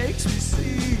see? Makes me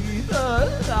see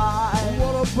the light.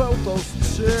 What about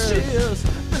those tears?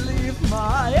 Believe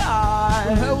my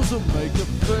eyes. How's it make you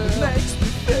feel? Makes me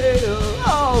feel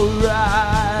alright.